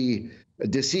knew the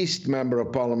deceased Member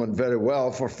of Parliament very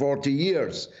well for 40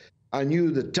 years. I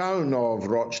knew the town of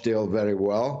Rochdale very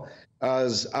well,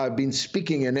 as I've been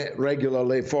speaking in it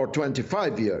regularly for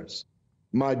 25 years.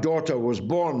 My daughter was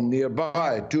born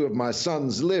nearby. 2 of my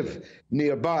sons live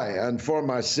nearby. And for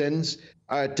my sins,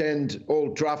 I attend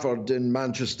Old Trafford in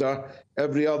Manchester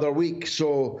every other week.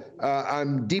 So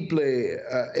I'm deeply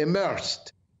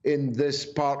immersed in this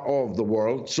part of the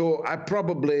world. So I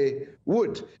probably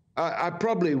would. I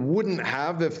probably wouldn't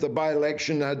have if the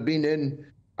by-election had been in,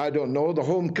 I don't know, the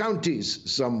home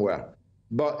counties somewhere.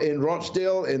 But in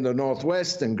Rochdale, in the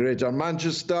northwest, in Greater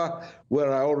Manchester,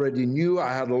 where I already knew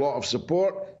I had a lot of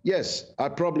support, yes, I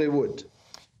probably would.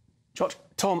 George,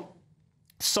 Tom,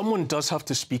 someone does have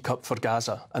to speak up for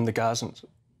Gaza and the Gazans.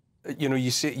 You know,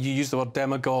 you use the word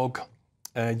demagogue,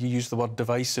 you use the word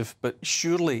divisive, but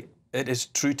surely it is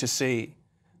true to say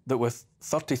that with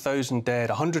 30,000 dead,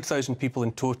 100,000 people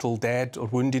in total dead or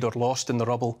wounded or lost in the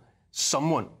rubble,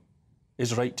 someone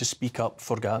is right to speak up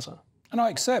for Gaza. And I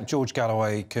accept George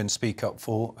Galloway can speak up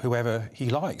for whoever he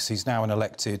likes. He's now an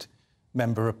elected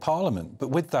Member of Parliament. But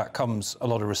with that comes a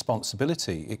lot of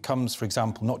responsibility. It comes, for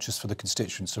example, not just for the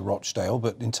constituents of Rochdale,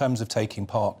 but in terms of taking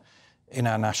part in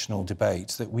our national debate,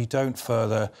 that we don't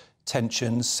further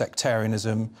tensions,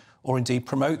 sectarianism, or indeed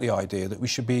promote the idea that we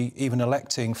should be even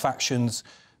electing factions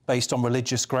based on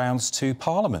religious grounds to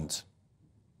Parliament.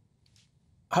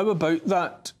 How about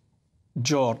that,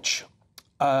 George?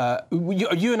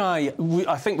 You and I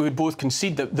think we would both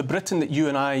concede that the Britain that you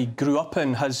and I grew up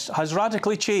in has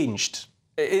radically changed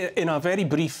in a very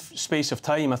brief space of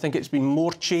time. I think it's been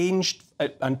more changed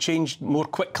and changed more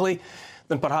quickly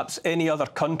than perhaps any other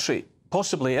country,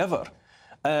 possibly ever.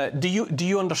 Do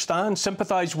you understand,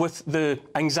 sympathise with the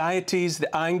anxieties,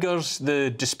 the angers, the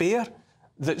despair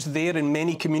that's there in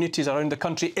many communities around the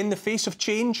country in the face of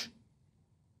change?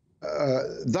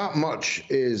 That much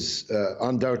is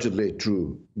undoubtedly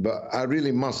true, but I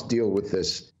really must deal with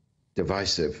this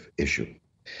divisive issue.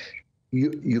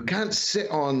 You can't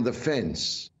sit on the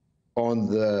fence on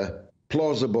the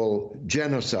plausible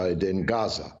genocide in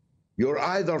Gaza. You're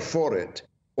either for it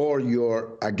or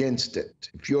you're against it.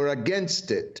 If you're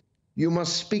against it, you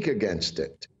must speak against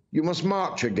it. You must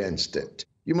march against it.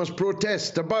 You must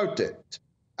protest about it.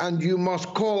 And you must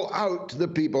call out the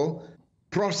people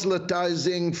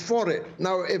proselytizing for it.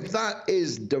 Now, if that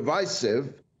is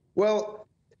divisive, well,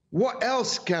 what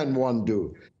else can one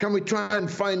do? Can we try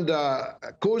and find a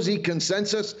cozy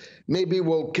consensus? Maybe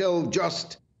we'll kill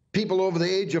just people over the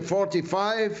age of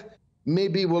 45.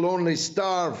 Maybe we'll only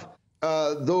starve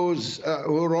those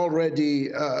who are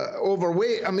already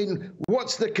overweight. I mean,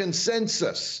 what's the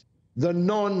consensus, the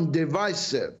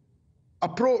non-divisive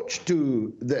approach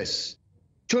to this?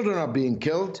 Children are being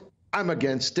killed. I'm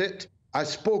against it. I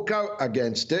spoke out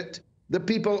against it. The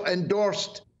people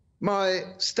endorsed my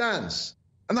stance.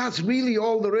 And that's really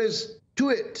all there is to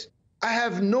it. I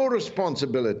have no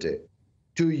responsibility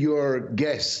to your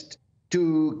guest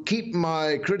to keep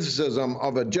my criticism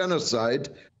of a genocide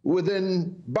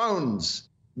within bounds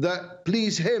that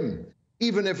please him,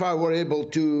 even if I were able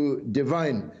to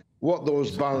divine what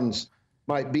those bounds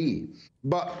might be.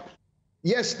 But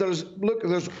yes, there's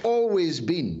always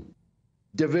been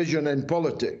division in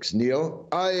politics, Neil.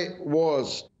 I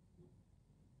was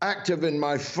active in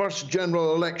my first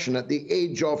general election at the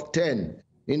age of 10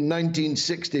 in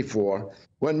 1964,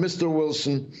 when Mr.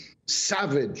 Wilson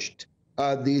savaged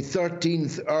the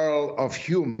 13th Earl of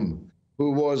Hume, who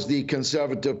was the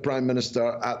Conservative Prime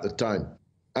Minister at the time,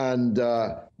 and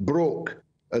broke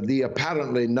the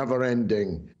apparently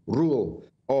never-ending rule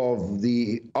of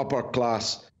the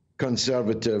upper-class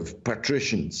Conservative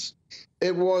patricians.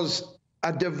 It was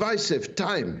a divisive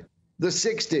time. The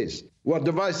 60s were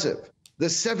divisive. The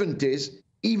 70s,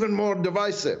 even more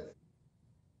divisive.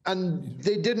 And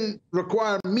they didn't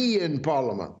require me in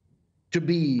Parliament to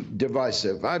be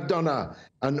divisive. I've done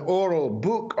an oral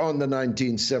book on the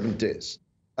 1970s.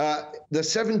 The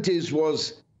 70s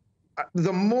was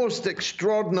the most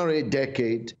extraordinary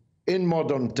decade in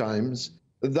modern times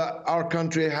that our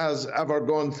country has ever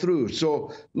gone through.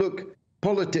 So, look,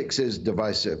 politics is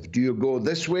divisive. Do you go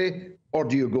this way or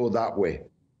do you go that way?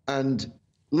 And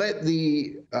let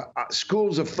the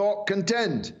schools of thought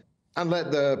contend and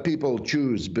let the people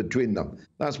choose between them.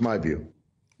 That's my view.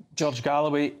 George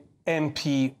Galloway,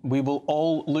 MP, we will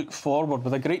all look forward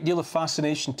with a great deal of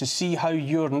fascination to see how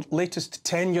your latest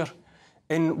tenure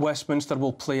in Westminster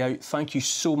will play out. Thank you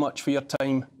so much for your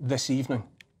time this evening.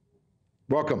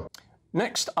 Welcome.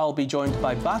 Next, I'll be joined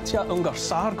by Batya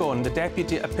Ungar-Sargon, the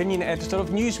Deputy Opinion Editor of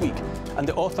Newsweek and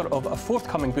the author of a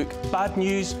forthcoming book, Bad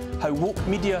News: How Woke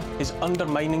Media is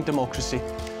Undermining Democracy.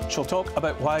 She'll talk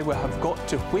about why we have got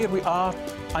to where we are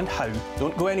and how.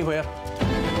 Don't go anywhere.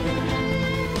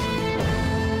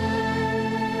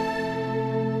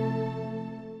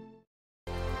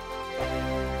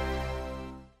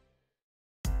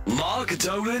 Mark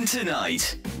Dolan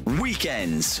Tonight,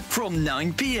 weekends from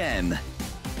 9 p.m.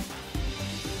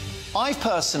 I've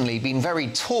personally been very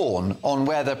torn on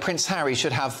whether Prince Harry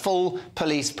should have full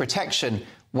police protection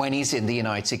when he's in the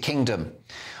United Kingdom.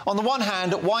 On the one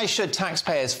hand, why should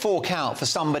taxpayers fork out for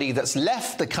somebody that's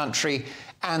left the country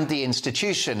and the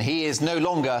institution? He is no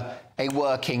longer a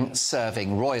working,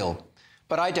 serving royal.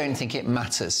 But I don't think it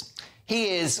matters.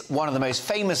 He is one of the most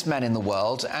famous men in the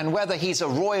world, and whether he's a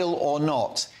royal or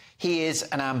not, he is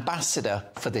an ambassador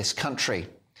for this country.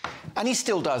 And he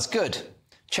still does good.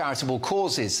 Charitable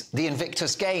causes, the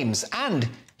Invictus Games, and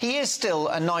he is still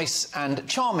a nice and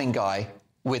charming guy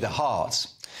with a heart.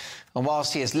 And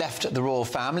whilst he has left the royal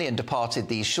family and departed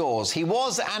these shores, he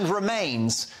was and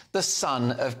remains the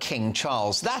son of King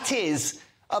Charles. That is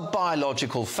a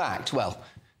biological fact. Well,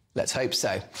 let's hope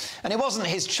so. And it wasn't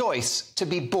his choice to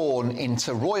be born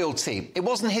into royalty. It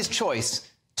wasn't his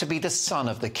choice to be the son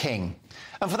of the king.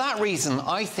 And for that reason,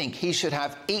 I think he should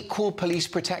have equal police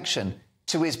protection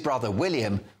to his brother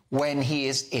William when he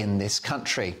is in this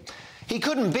country. He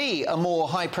couldn't be a more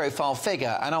high-profile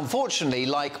figure, and unfortunately,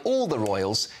 like all the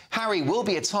royals, Harry will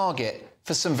be a target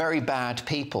for some very bad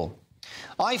people.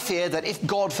 I fear that if,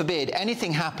 God forbid,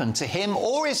 anything happened to him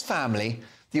or his family,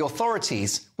 the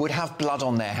authorities would have blood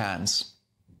on their hands.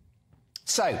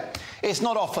 So, it's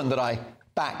not often that I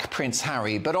back Prince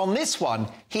Harry, but on this one,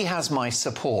 he has my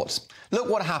support. Look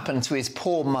what happened to his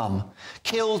poor mum,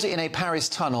 killed in a Paris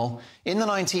tunnel in the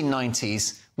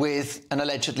 1990s with an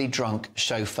allegedly drunk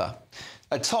chauffeur.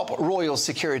 A top royal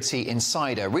security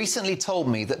insider recently told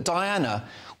me that Diana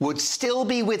would still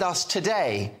be with us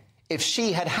today if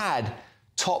she had had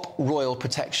top royal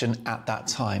protection at that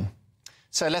time.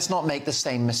 So let's not make the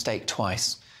same mistake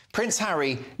twice. Prince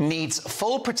Harry needs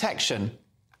full protection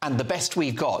and the best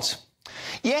we've got.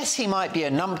 Yes, he might be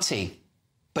a numpty,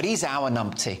 but he's our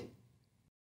numpty.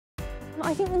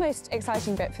 I think the most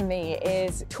exciting bit for me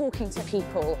is talking to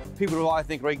people. People who I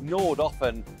think are ignored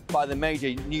often by the major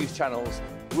news channels.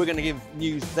 We're going to give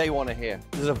news they want to hear.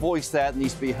 There's a voice there that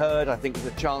needs to be heard. I think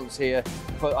there's a chance here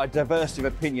for a diversity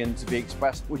of opinion to be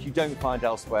expressed, which you don't find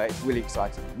elsewhere. It's really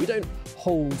exciting. We don't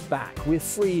hold back. We're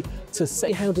free to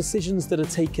say how decisions that are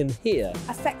taken here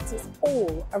affect us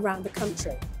all around the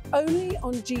country. Only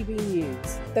on GB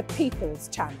News, the People's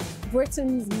Channel,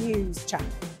 Britain's news channel.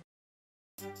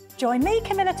 Join me,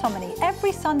 Camilla Tominey,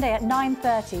 every Sunday at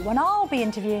 9:30 when I'll be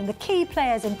interviewing the key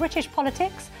players in British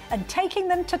politics and taking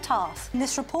them to task.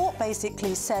 This report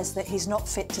basically says that he's not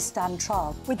fit to stand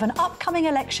trial. With an upcoming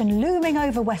election looming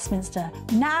over Westminster,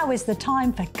 now is the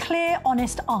time for clear,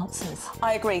 honest answers.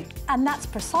 I agree. And that's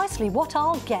precisely what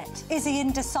I'll get. Is he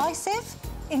indecisive?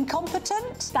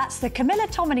 Incompetent? That's the Camilla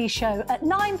Tominey Show at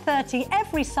 9:30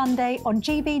 every Sunday on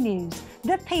GB News,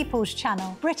 the People's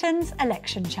Channel, Britain's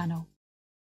election channel.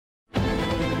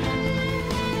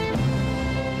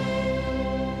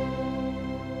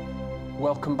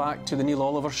 Welcome back to the Neil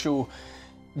Oliver Show.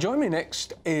 Joining me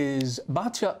next is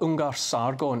Batya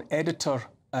Ungar-Sargon,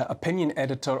 opinion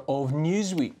editor of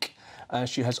Newsweek.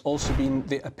 She has also been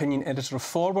the opinion editor of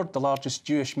Forward, the largest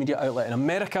Jewish media outlet in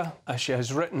America. She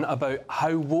has written about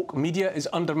how woke media is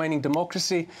undermining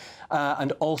democracy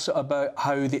and also about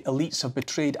how the elites have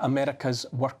betrayed America's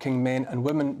working men and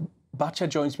women. Batya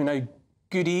joins me now.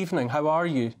 Good evening. How are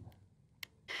you?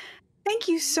 Thank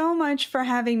you so much for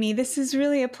having me. This is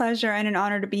really a pleasure and an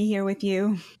honour to be here with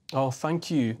you. Oh, thank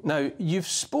you. Now, you've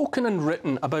spoken and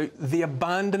written about the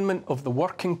abandonment of the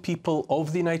working people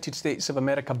of the United States of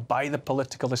America by the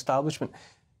political establishment.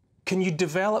 Can you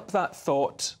develop that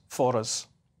thought for us?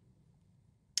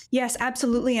 Yes,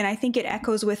 absolutely. And I think it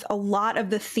echoes with a lot of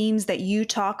the themes that you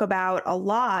talk about a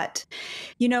lot.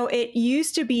 You know, it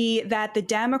used to be that the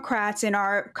Democrats in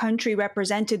our country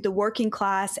represented the working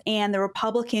class and the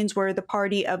Republicans were the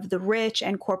party of the rich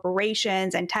and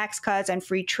corporations and tax cuts and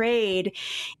free trade.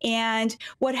 And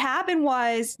what happened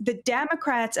was the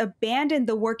Democrats abandoned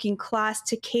the working class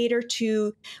to cater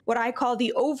to what I call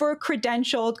the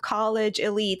over-credentialed college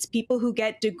elites, people who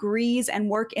get degrees and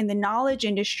work in the knowledge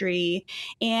industry.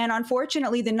 And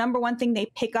unfortunately, the number one thing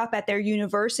they pick up at their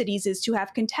universities is to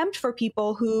have contempt for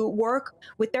people who work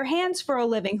with their hands for a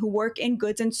living, who work in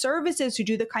goods and services, who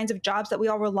do the kinds of jobs that we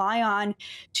all rely on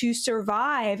to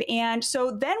survive. And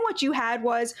so then what you had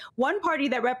was one party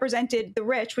that represented the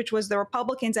rich, which was the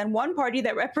Republicans, and one party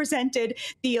that represented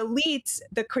the elites,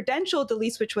 the credentialed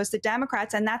elites, which was the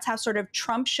Democrats. And that's how sort of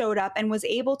Trump showed up and was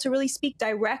able to really speak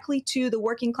directly to the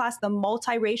working class, the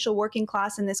multiracial working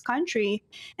class in this country,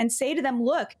 and say to them,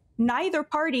 look, neither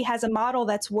party has a model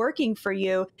that's working for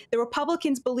you. The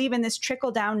Republicans believe in this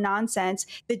trickle-down nonsense.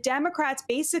 The Democrats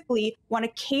basically want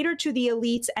to cater to the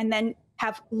elites and then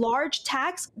have large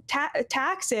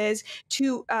taxes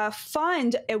to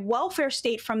fund a welfare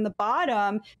state from the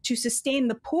bottom to sustain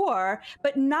the poor.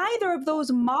 But neither of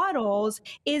those models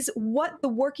is what the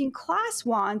working class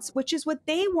wants, which is what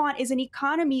they want is an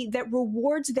economy that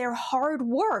rewards their hard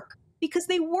work, because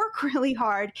they work really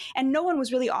hard, and no one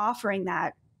was really offering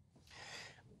that.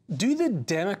 Do the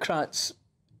Democrats,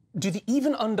 do they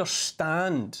even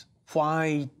understand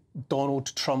why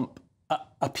Donald Trump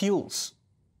appeals?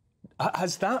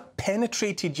 Has that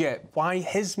penetrated yet, why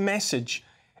his message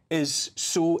is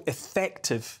so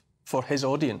effective for his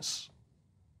audience?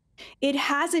 It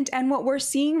hasn't. And what we're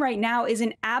seeing right now is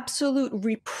an absolute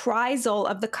reprisal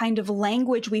of the kind of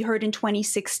language we heard in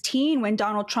 2016 when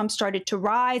Donald Trump started to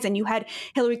rise. And you had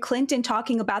Hillary Clinton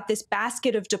talking about this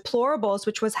basket of deplorables,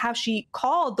 which was how she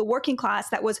called the working class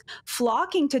that was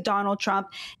flocking to Donald Trump.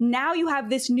 Now you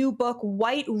have this new book,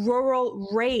 White Rural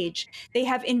Rage. They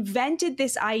have invented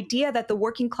this idea that the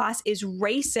working class is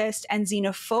racist and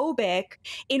xenophobic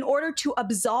in order to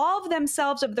absolve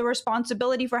themselves of the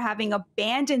responsibility for having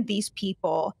abandoned these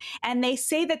people. And they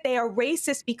say that they are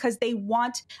racist because they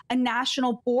want a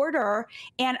national border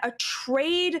and a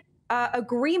trade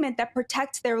agreement that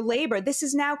protects their labor. This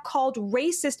is now called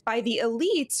racist by the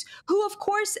elites, who, of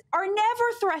course, are never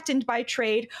threatened by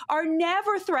trade, are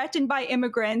never threatened by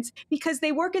immigrants, because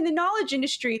they work in the knowledge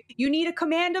industry. You need a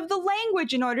command of the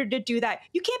language in order to do that.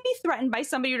 You can't be threatened by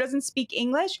somebody who doesn't speak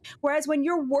English. Whereas when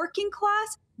you're working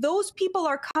class, those people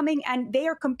are coming and they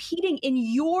are competing in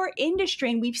your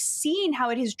industry. And we've seen how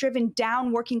it has driven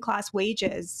down working class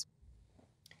wages.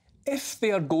 If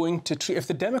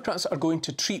the Democrats are going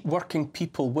to treat working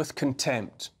people with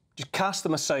contempt, just cast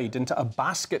them aside into a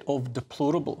basket of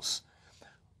deplorables,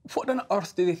 what on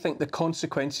earth do they think the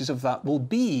consequences of that will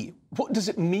be? What does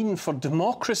it mean for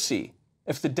democracy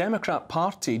if the Democrat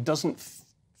Party doesn't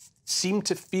seem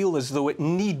to feel as though it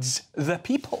needs the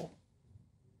people?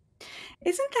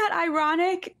 Isn't that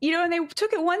ironic? You know, and they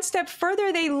took it one step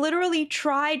further. They literally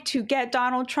tried to get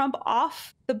Donald Trump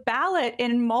off the ballot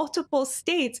in multiple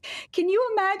states. Can you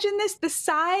imagine this? The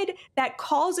side that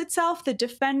calls itself the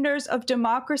defenders of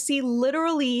democracy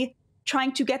literally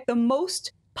trying to get the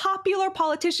most popular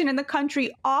politician in the country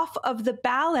off of the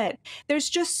ballot. There's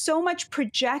just so much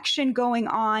projection going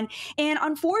on. And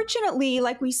unfortunately,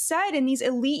 like we said, in these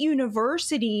elite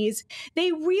universities,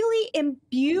 they really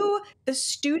imbue the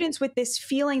students with this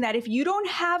feeling that if you don't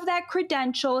have that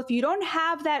credential, if you don't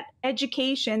have that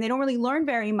education, they don't really learn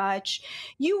very much,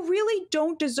 you really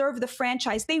don't deserve the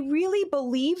franchise. They really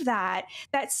believe that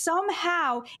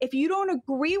somehow, if you don't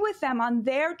agree with them on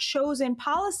their chosen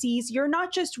policies, you're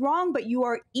not just wrong, but you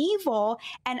are evil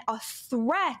and a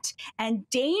threat and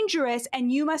dangerous,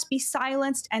 and you must be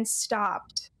silenced and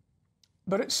stopped.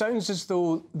 But it sounds as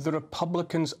though the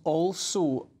Republicans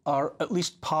also are at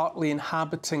least partly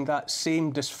inhabiting that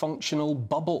same dysfunctional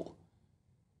bubble.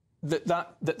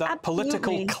 That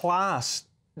political class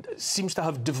seems to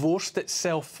have divorced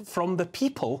itself from the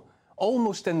people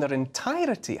almost in their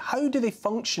entirety. How do they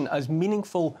function as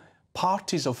meaningful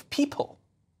parties of people?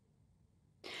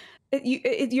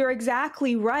 You're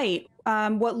exactly right.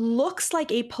 What looks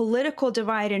like a political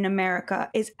divide in America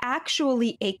is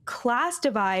actually a class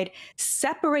divide,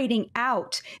 separating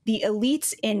out the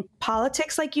elites in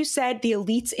politics, like you said, the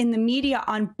elites in the media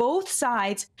on both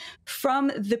sides from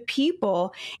the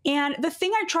people. And the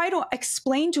thing I try to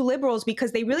explain to liberals,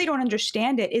 because they really don't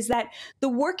understand it, is that the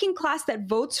working class that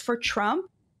votes for Trump,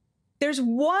 there's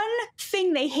one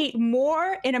thing they hate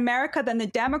more in America than the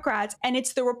Democrats, and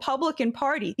it's the Republican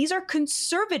Party. These are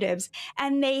conservatives,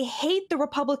 and they hate the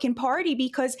Republican Party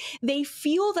because they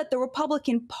feel that the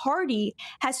Republican Party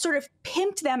has sort of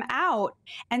pimped them out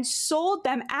and sold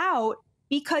them out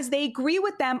because they agree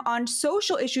with them on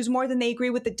social issues more than they agree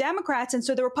with the Democrats. And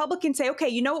so the Republicans say, okay,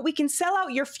 you know what, we can sell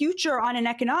out your future on an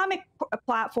economic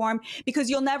platform because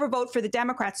you'll never vote for the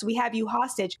Democrats, so we have you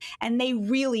hostage. And they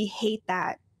really hate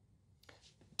that.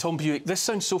 Tom Buick, this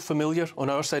sounds so familiar on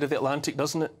our side of the Atlantic,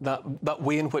 doesn't it? That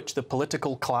way in which the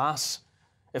political class,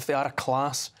 if they are a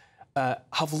class,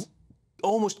 have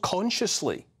almost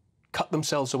consciously cut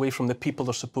themselves away from the people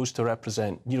they're supposed to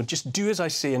represent. You know, just do as I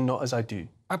say and not as I do.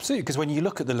 Absolutely, because when you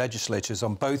look at the legislatures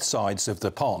on both sides of the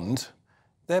pond,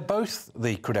 they're both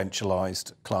the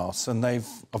credentialised class, and they've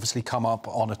obviously come up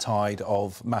on a tide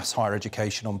of mass higher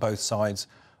education on both sides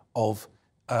of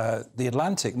the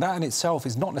Atlantic. That in itself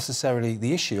is not necessarily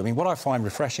the issue. I mean, what I find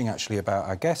refreshing actually about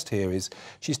our guest here is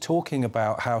she's talking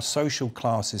about how social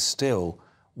class is still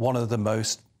one of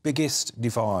the biggest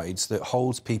divides that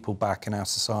holds people back in our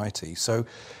society. So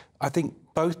I think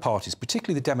both parties,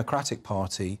 particularly the Democratic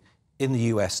Party in the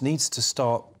US, needs to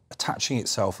start attaching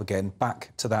itself again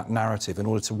back to that narrative in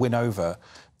order to win over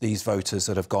these voters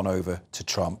that have gone over to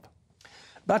Trump.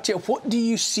 Batya, what do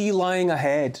you see lying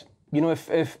ahead? You know,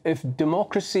 if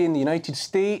democracy in the United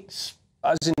States,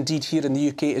 as indeed here in the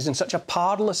UK, is in such a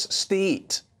parlous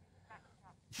state,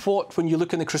 what, when you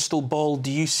look in the crystal ball, do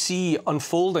you see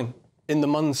unfolding in the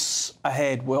months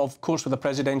ahead? Well, of course, with a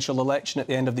presidential election at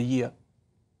the end of the year.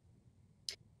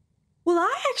 Well,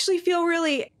 I actually feel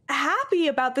really happy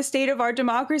about the state of our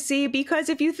democracy, because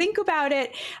if you think about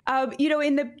it, you know,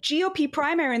 in the GOP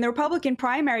primary, in the Republican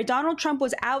primary, Donald Trump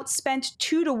was outspent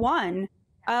 2-1.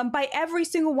 By every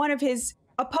single one of his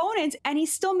opponents, and he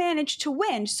still managed to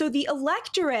win. So the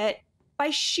electorate, by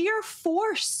sheer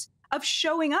force of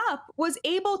showing up, was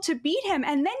able to beat him.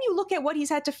 And then you look at what he's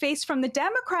had to face from the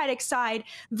Democratic side,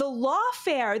 the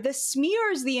lawfare, the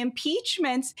smears, the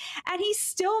impeachments, and he's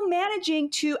still managing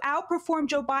to outperform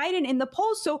Joe Biden in the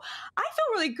polls. So I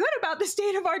feel really good about the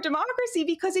state of our democracy,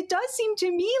 because it does seem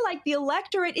to me like the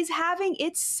electorate is having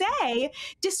its say,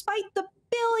 despite the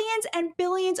billions and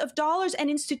billions of dollars and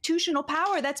institutional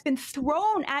power that's been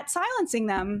thrown at silencing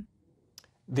them.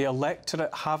 The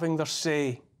electorate having their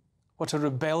say. What a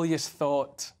rebellious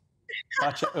thought.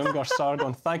 Batya Ungar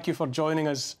Sargon, thank you for joining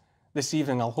us this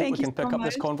evening. I hope we can pick up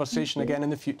this conversation again in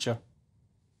the future.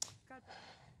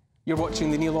 You're watching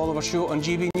The Neil Oliver Show on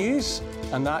GB News,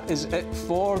 and that is it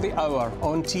for the hour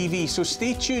on TV. So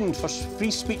stay tuned for Free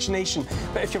Speech Nation.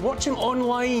 But if you're watching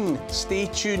online, stay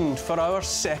tuned for our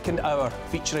second hour,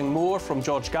 featuring more from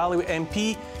George Galloway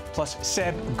MP, plus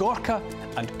Seb Gorka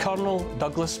and Colonel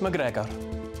Douglas McGregor.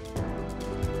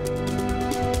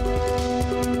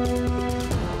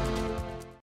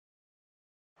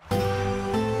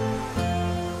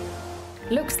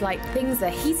 Looks like things are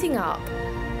heating up.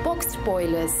 Boxed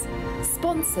boilers,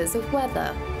 sponsors of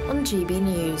weather on GB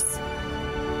News.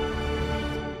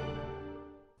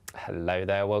 Hello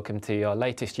there, welcome to your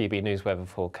latest GB News weather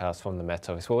forecast from the Met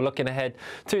Office. Well, looking ahead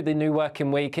to the new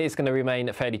working week, it's going to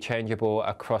remain fairly changeable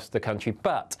across the country,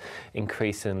 but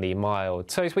increasingly mild.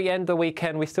 So as we end the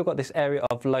weekend, we've still got this area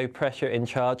of low pressure in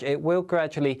charge. It will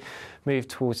gradually move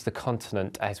towards the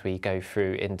continent as we go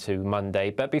through into Monday.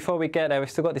 But before we get there,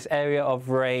 we've still got this area of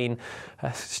rain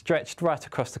stretched right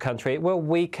across the country. It will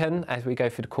weaken as we go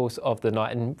through the course of the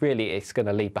night, and really it's going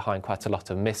to leave behind quite a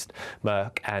lot of mist,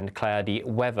 murk and cloudy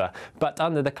weather. But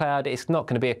under the cloud, it's not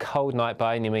going to be a cold night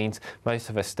by any means.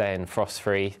 Most of us staying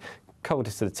frost-free.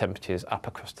 Coldest of the temperatures up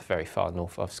across the very far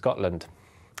north of Scotland.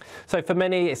 So for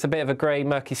many, it's a bit of a grey,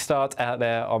 murky start out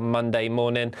there on Monday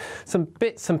morning. Some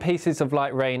bits and pieces of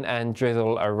light rain and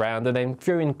drizzle around, and then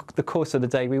during the course of the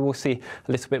day, we will see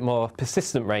a little bit more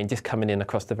persistent rain just coming in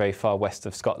across the very far west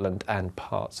of Scotland and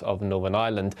parts of Northern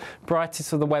Ireland.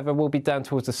 Brightest of the weather will be down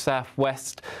towards the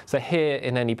southwest. So here,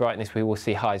 in any brightness, we will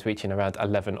see highs reaching around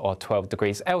 11 or 12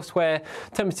 degrees. Elsewhere,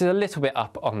 temperatures a little bit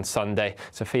up on Sunday,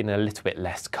 so feeling a little bit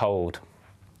less cold.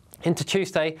 Into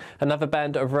Tuesday, another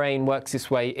band of rain works its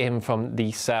way in from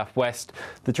the southwest.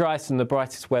 The driest and the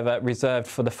brightest weather reserved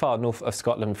for the far north of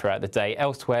Scotland throughout the day.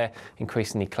 Elsewhere,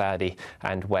 increasingly cloudy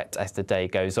and wet as the day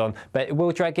goes on. But it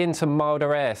will drag in some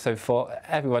milder air, so for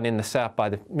everyone in the south, by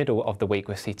the middle of the week,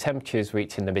 we'll see temperatures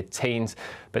reaching the mid-teens,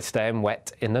 but staying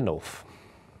wet in the north.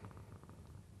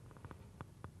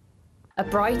 A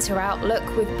brighter outlook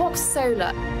with Box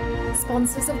Solar,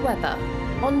 sponsors of weather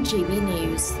on GB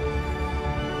News.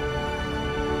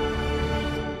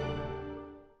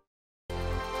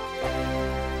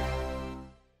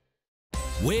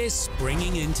 We're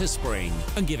springing into spring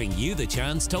and giving you the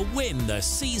chance to win the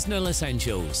seasonal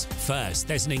essentials. First,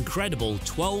 there's an incredible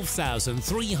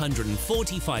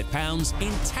 £12,345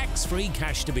 in tax-free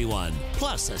cash to be won,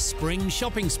 plus a spring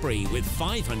shopping spree with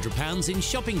 £500 in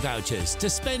shopping vouchers to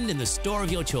spend in the store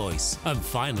of your choice. And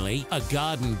finally, a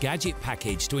garden gadget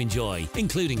package to enjoy,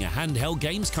 including a handheld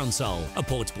games console, a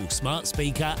portable smart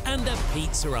speaker and a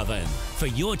pizza oven. For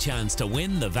your chance to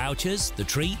win the vouchers, the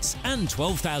treats and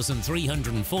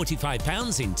 £12,345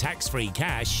 in tax-free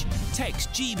cash, text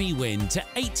GBWIN to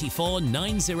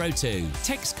 84902.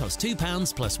 Text costs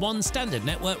 £2 plus one standard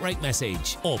network rate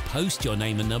message, or post your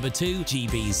name and number to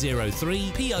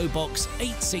GB03 PO Box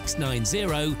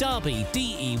 8690 Derby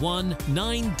DE1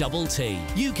 9TT.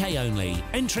 UK only.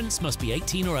 Entrance must be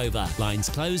 18 or over. Lines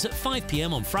close at 5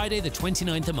 p.m. on Friday the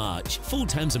 29th of March. Full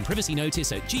terms and privacy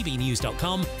notice at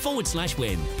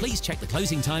gbnews.com/win. Please check the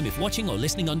closing time if watching or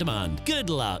listening on demand. Good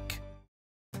luck.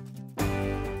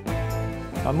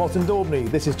 I'm Martin Daubney.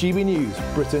 This is GB News,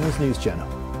 Britain's news channel.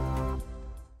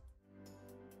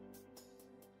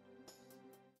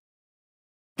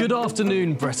 Good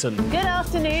afternoon, Britain. Good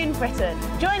afternoon, Britain.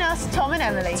 Join us, Tom and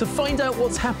Emily, To find out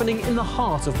what's happening in the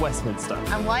heart of Westminster.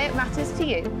 and why it matters to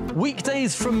you.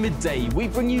 Weekdays from midday, we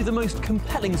bring you the most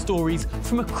compelling stories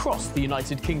from across the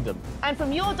United Kingdom. And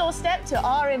from your doorstep to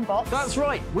our inbox. That's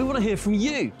right, we want to hear from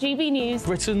you. GB News,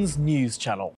 Britain's news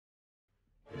channel.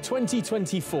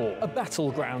 2024, a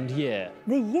battleground year.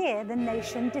 The year the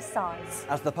nation decides.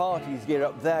 As the parties gear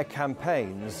up their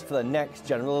campaigns for the next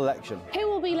general election. Who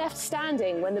will be left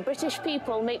standing when the British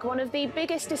people make one of the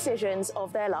biggest decisions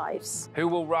of their lives? Who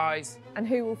will rise? And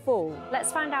who will fall?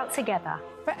 Let's find out together.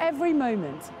 For every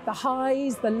moment, the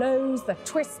highs, the lows, the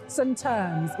twists and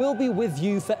turns. We'll be with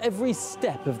you for every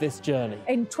step of this journey.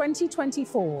 In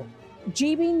 2024,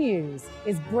 GB News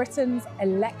is Britain's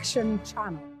election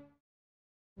channel.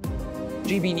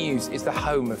 GB News is the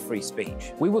home of free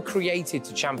speech. We were created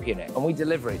to champion it, and we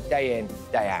deliver it day in,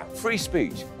 day out. Free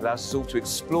speech allows us all to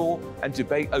explore and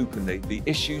debate openly the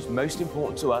issues most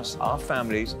important to us, our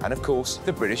families, and of course,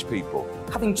 the British people.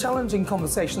 Having challenging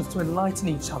conversations to enlighten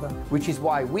each other. Which is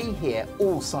why we hear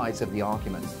all sides of the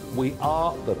argument. We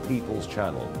are the People's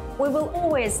Channel. We will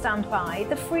always stand by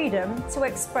the freedom to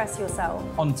express yourself.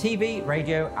 On TV,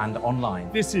 radio and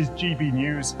online. This is GB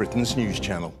News, Britain's news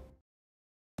channel.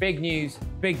 Big news,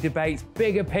 big debates,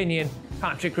 big opinion.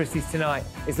 Patrick Christie's Tonight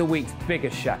is the week's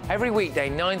biggest show. Every weekday,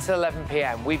 9 to 11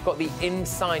 p.m, we've got the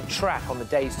inside track on the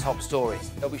day's top stories.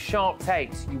 There'll be sharp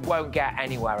takes you won't get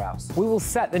anywhere else. We will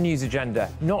set the news agenda,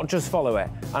 not just follow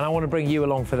it, and I want to bring you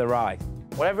along for the ride.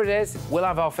 Whatever it is, we'll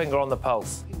have our finger on the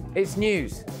pulse. It's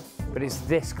news, but it's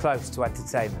this close to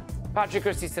entertainment. Patrick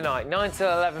Christie's Tonight, 9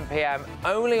 to 11 p.m,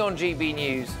 only on GB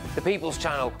News, the People's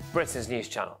Channel, Britain's news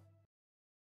channel.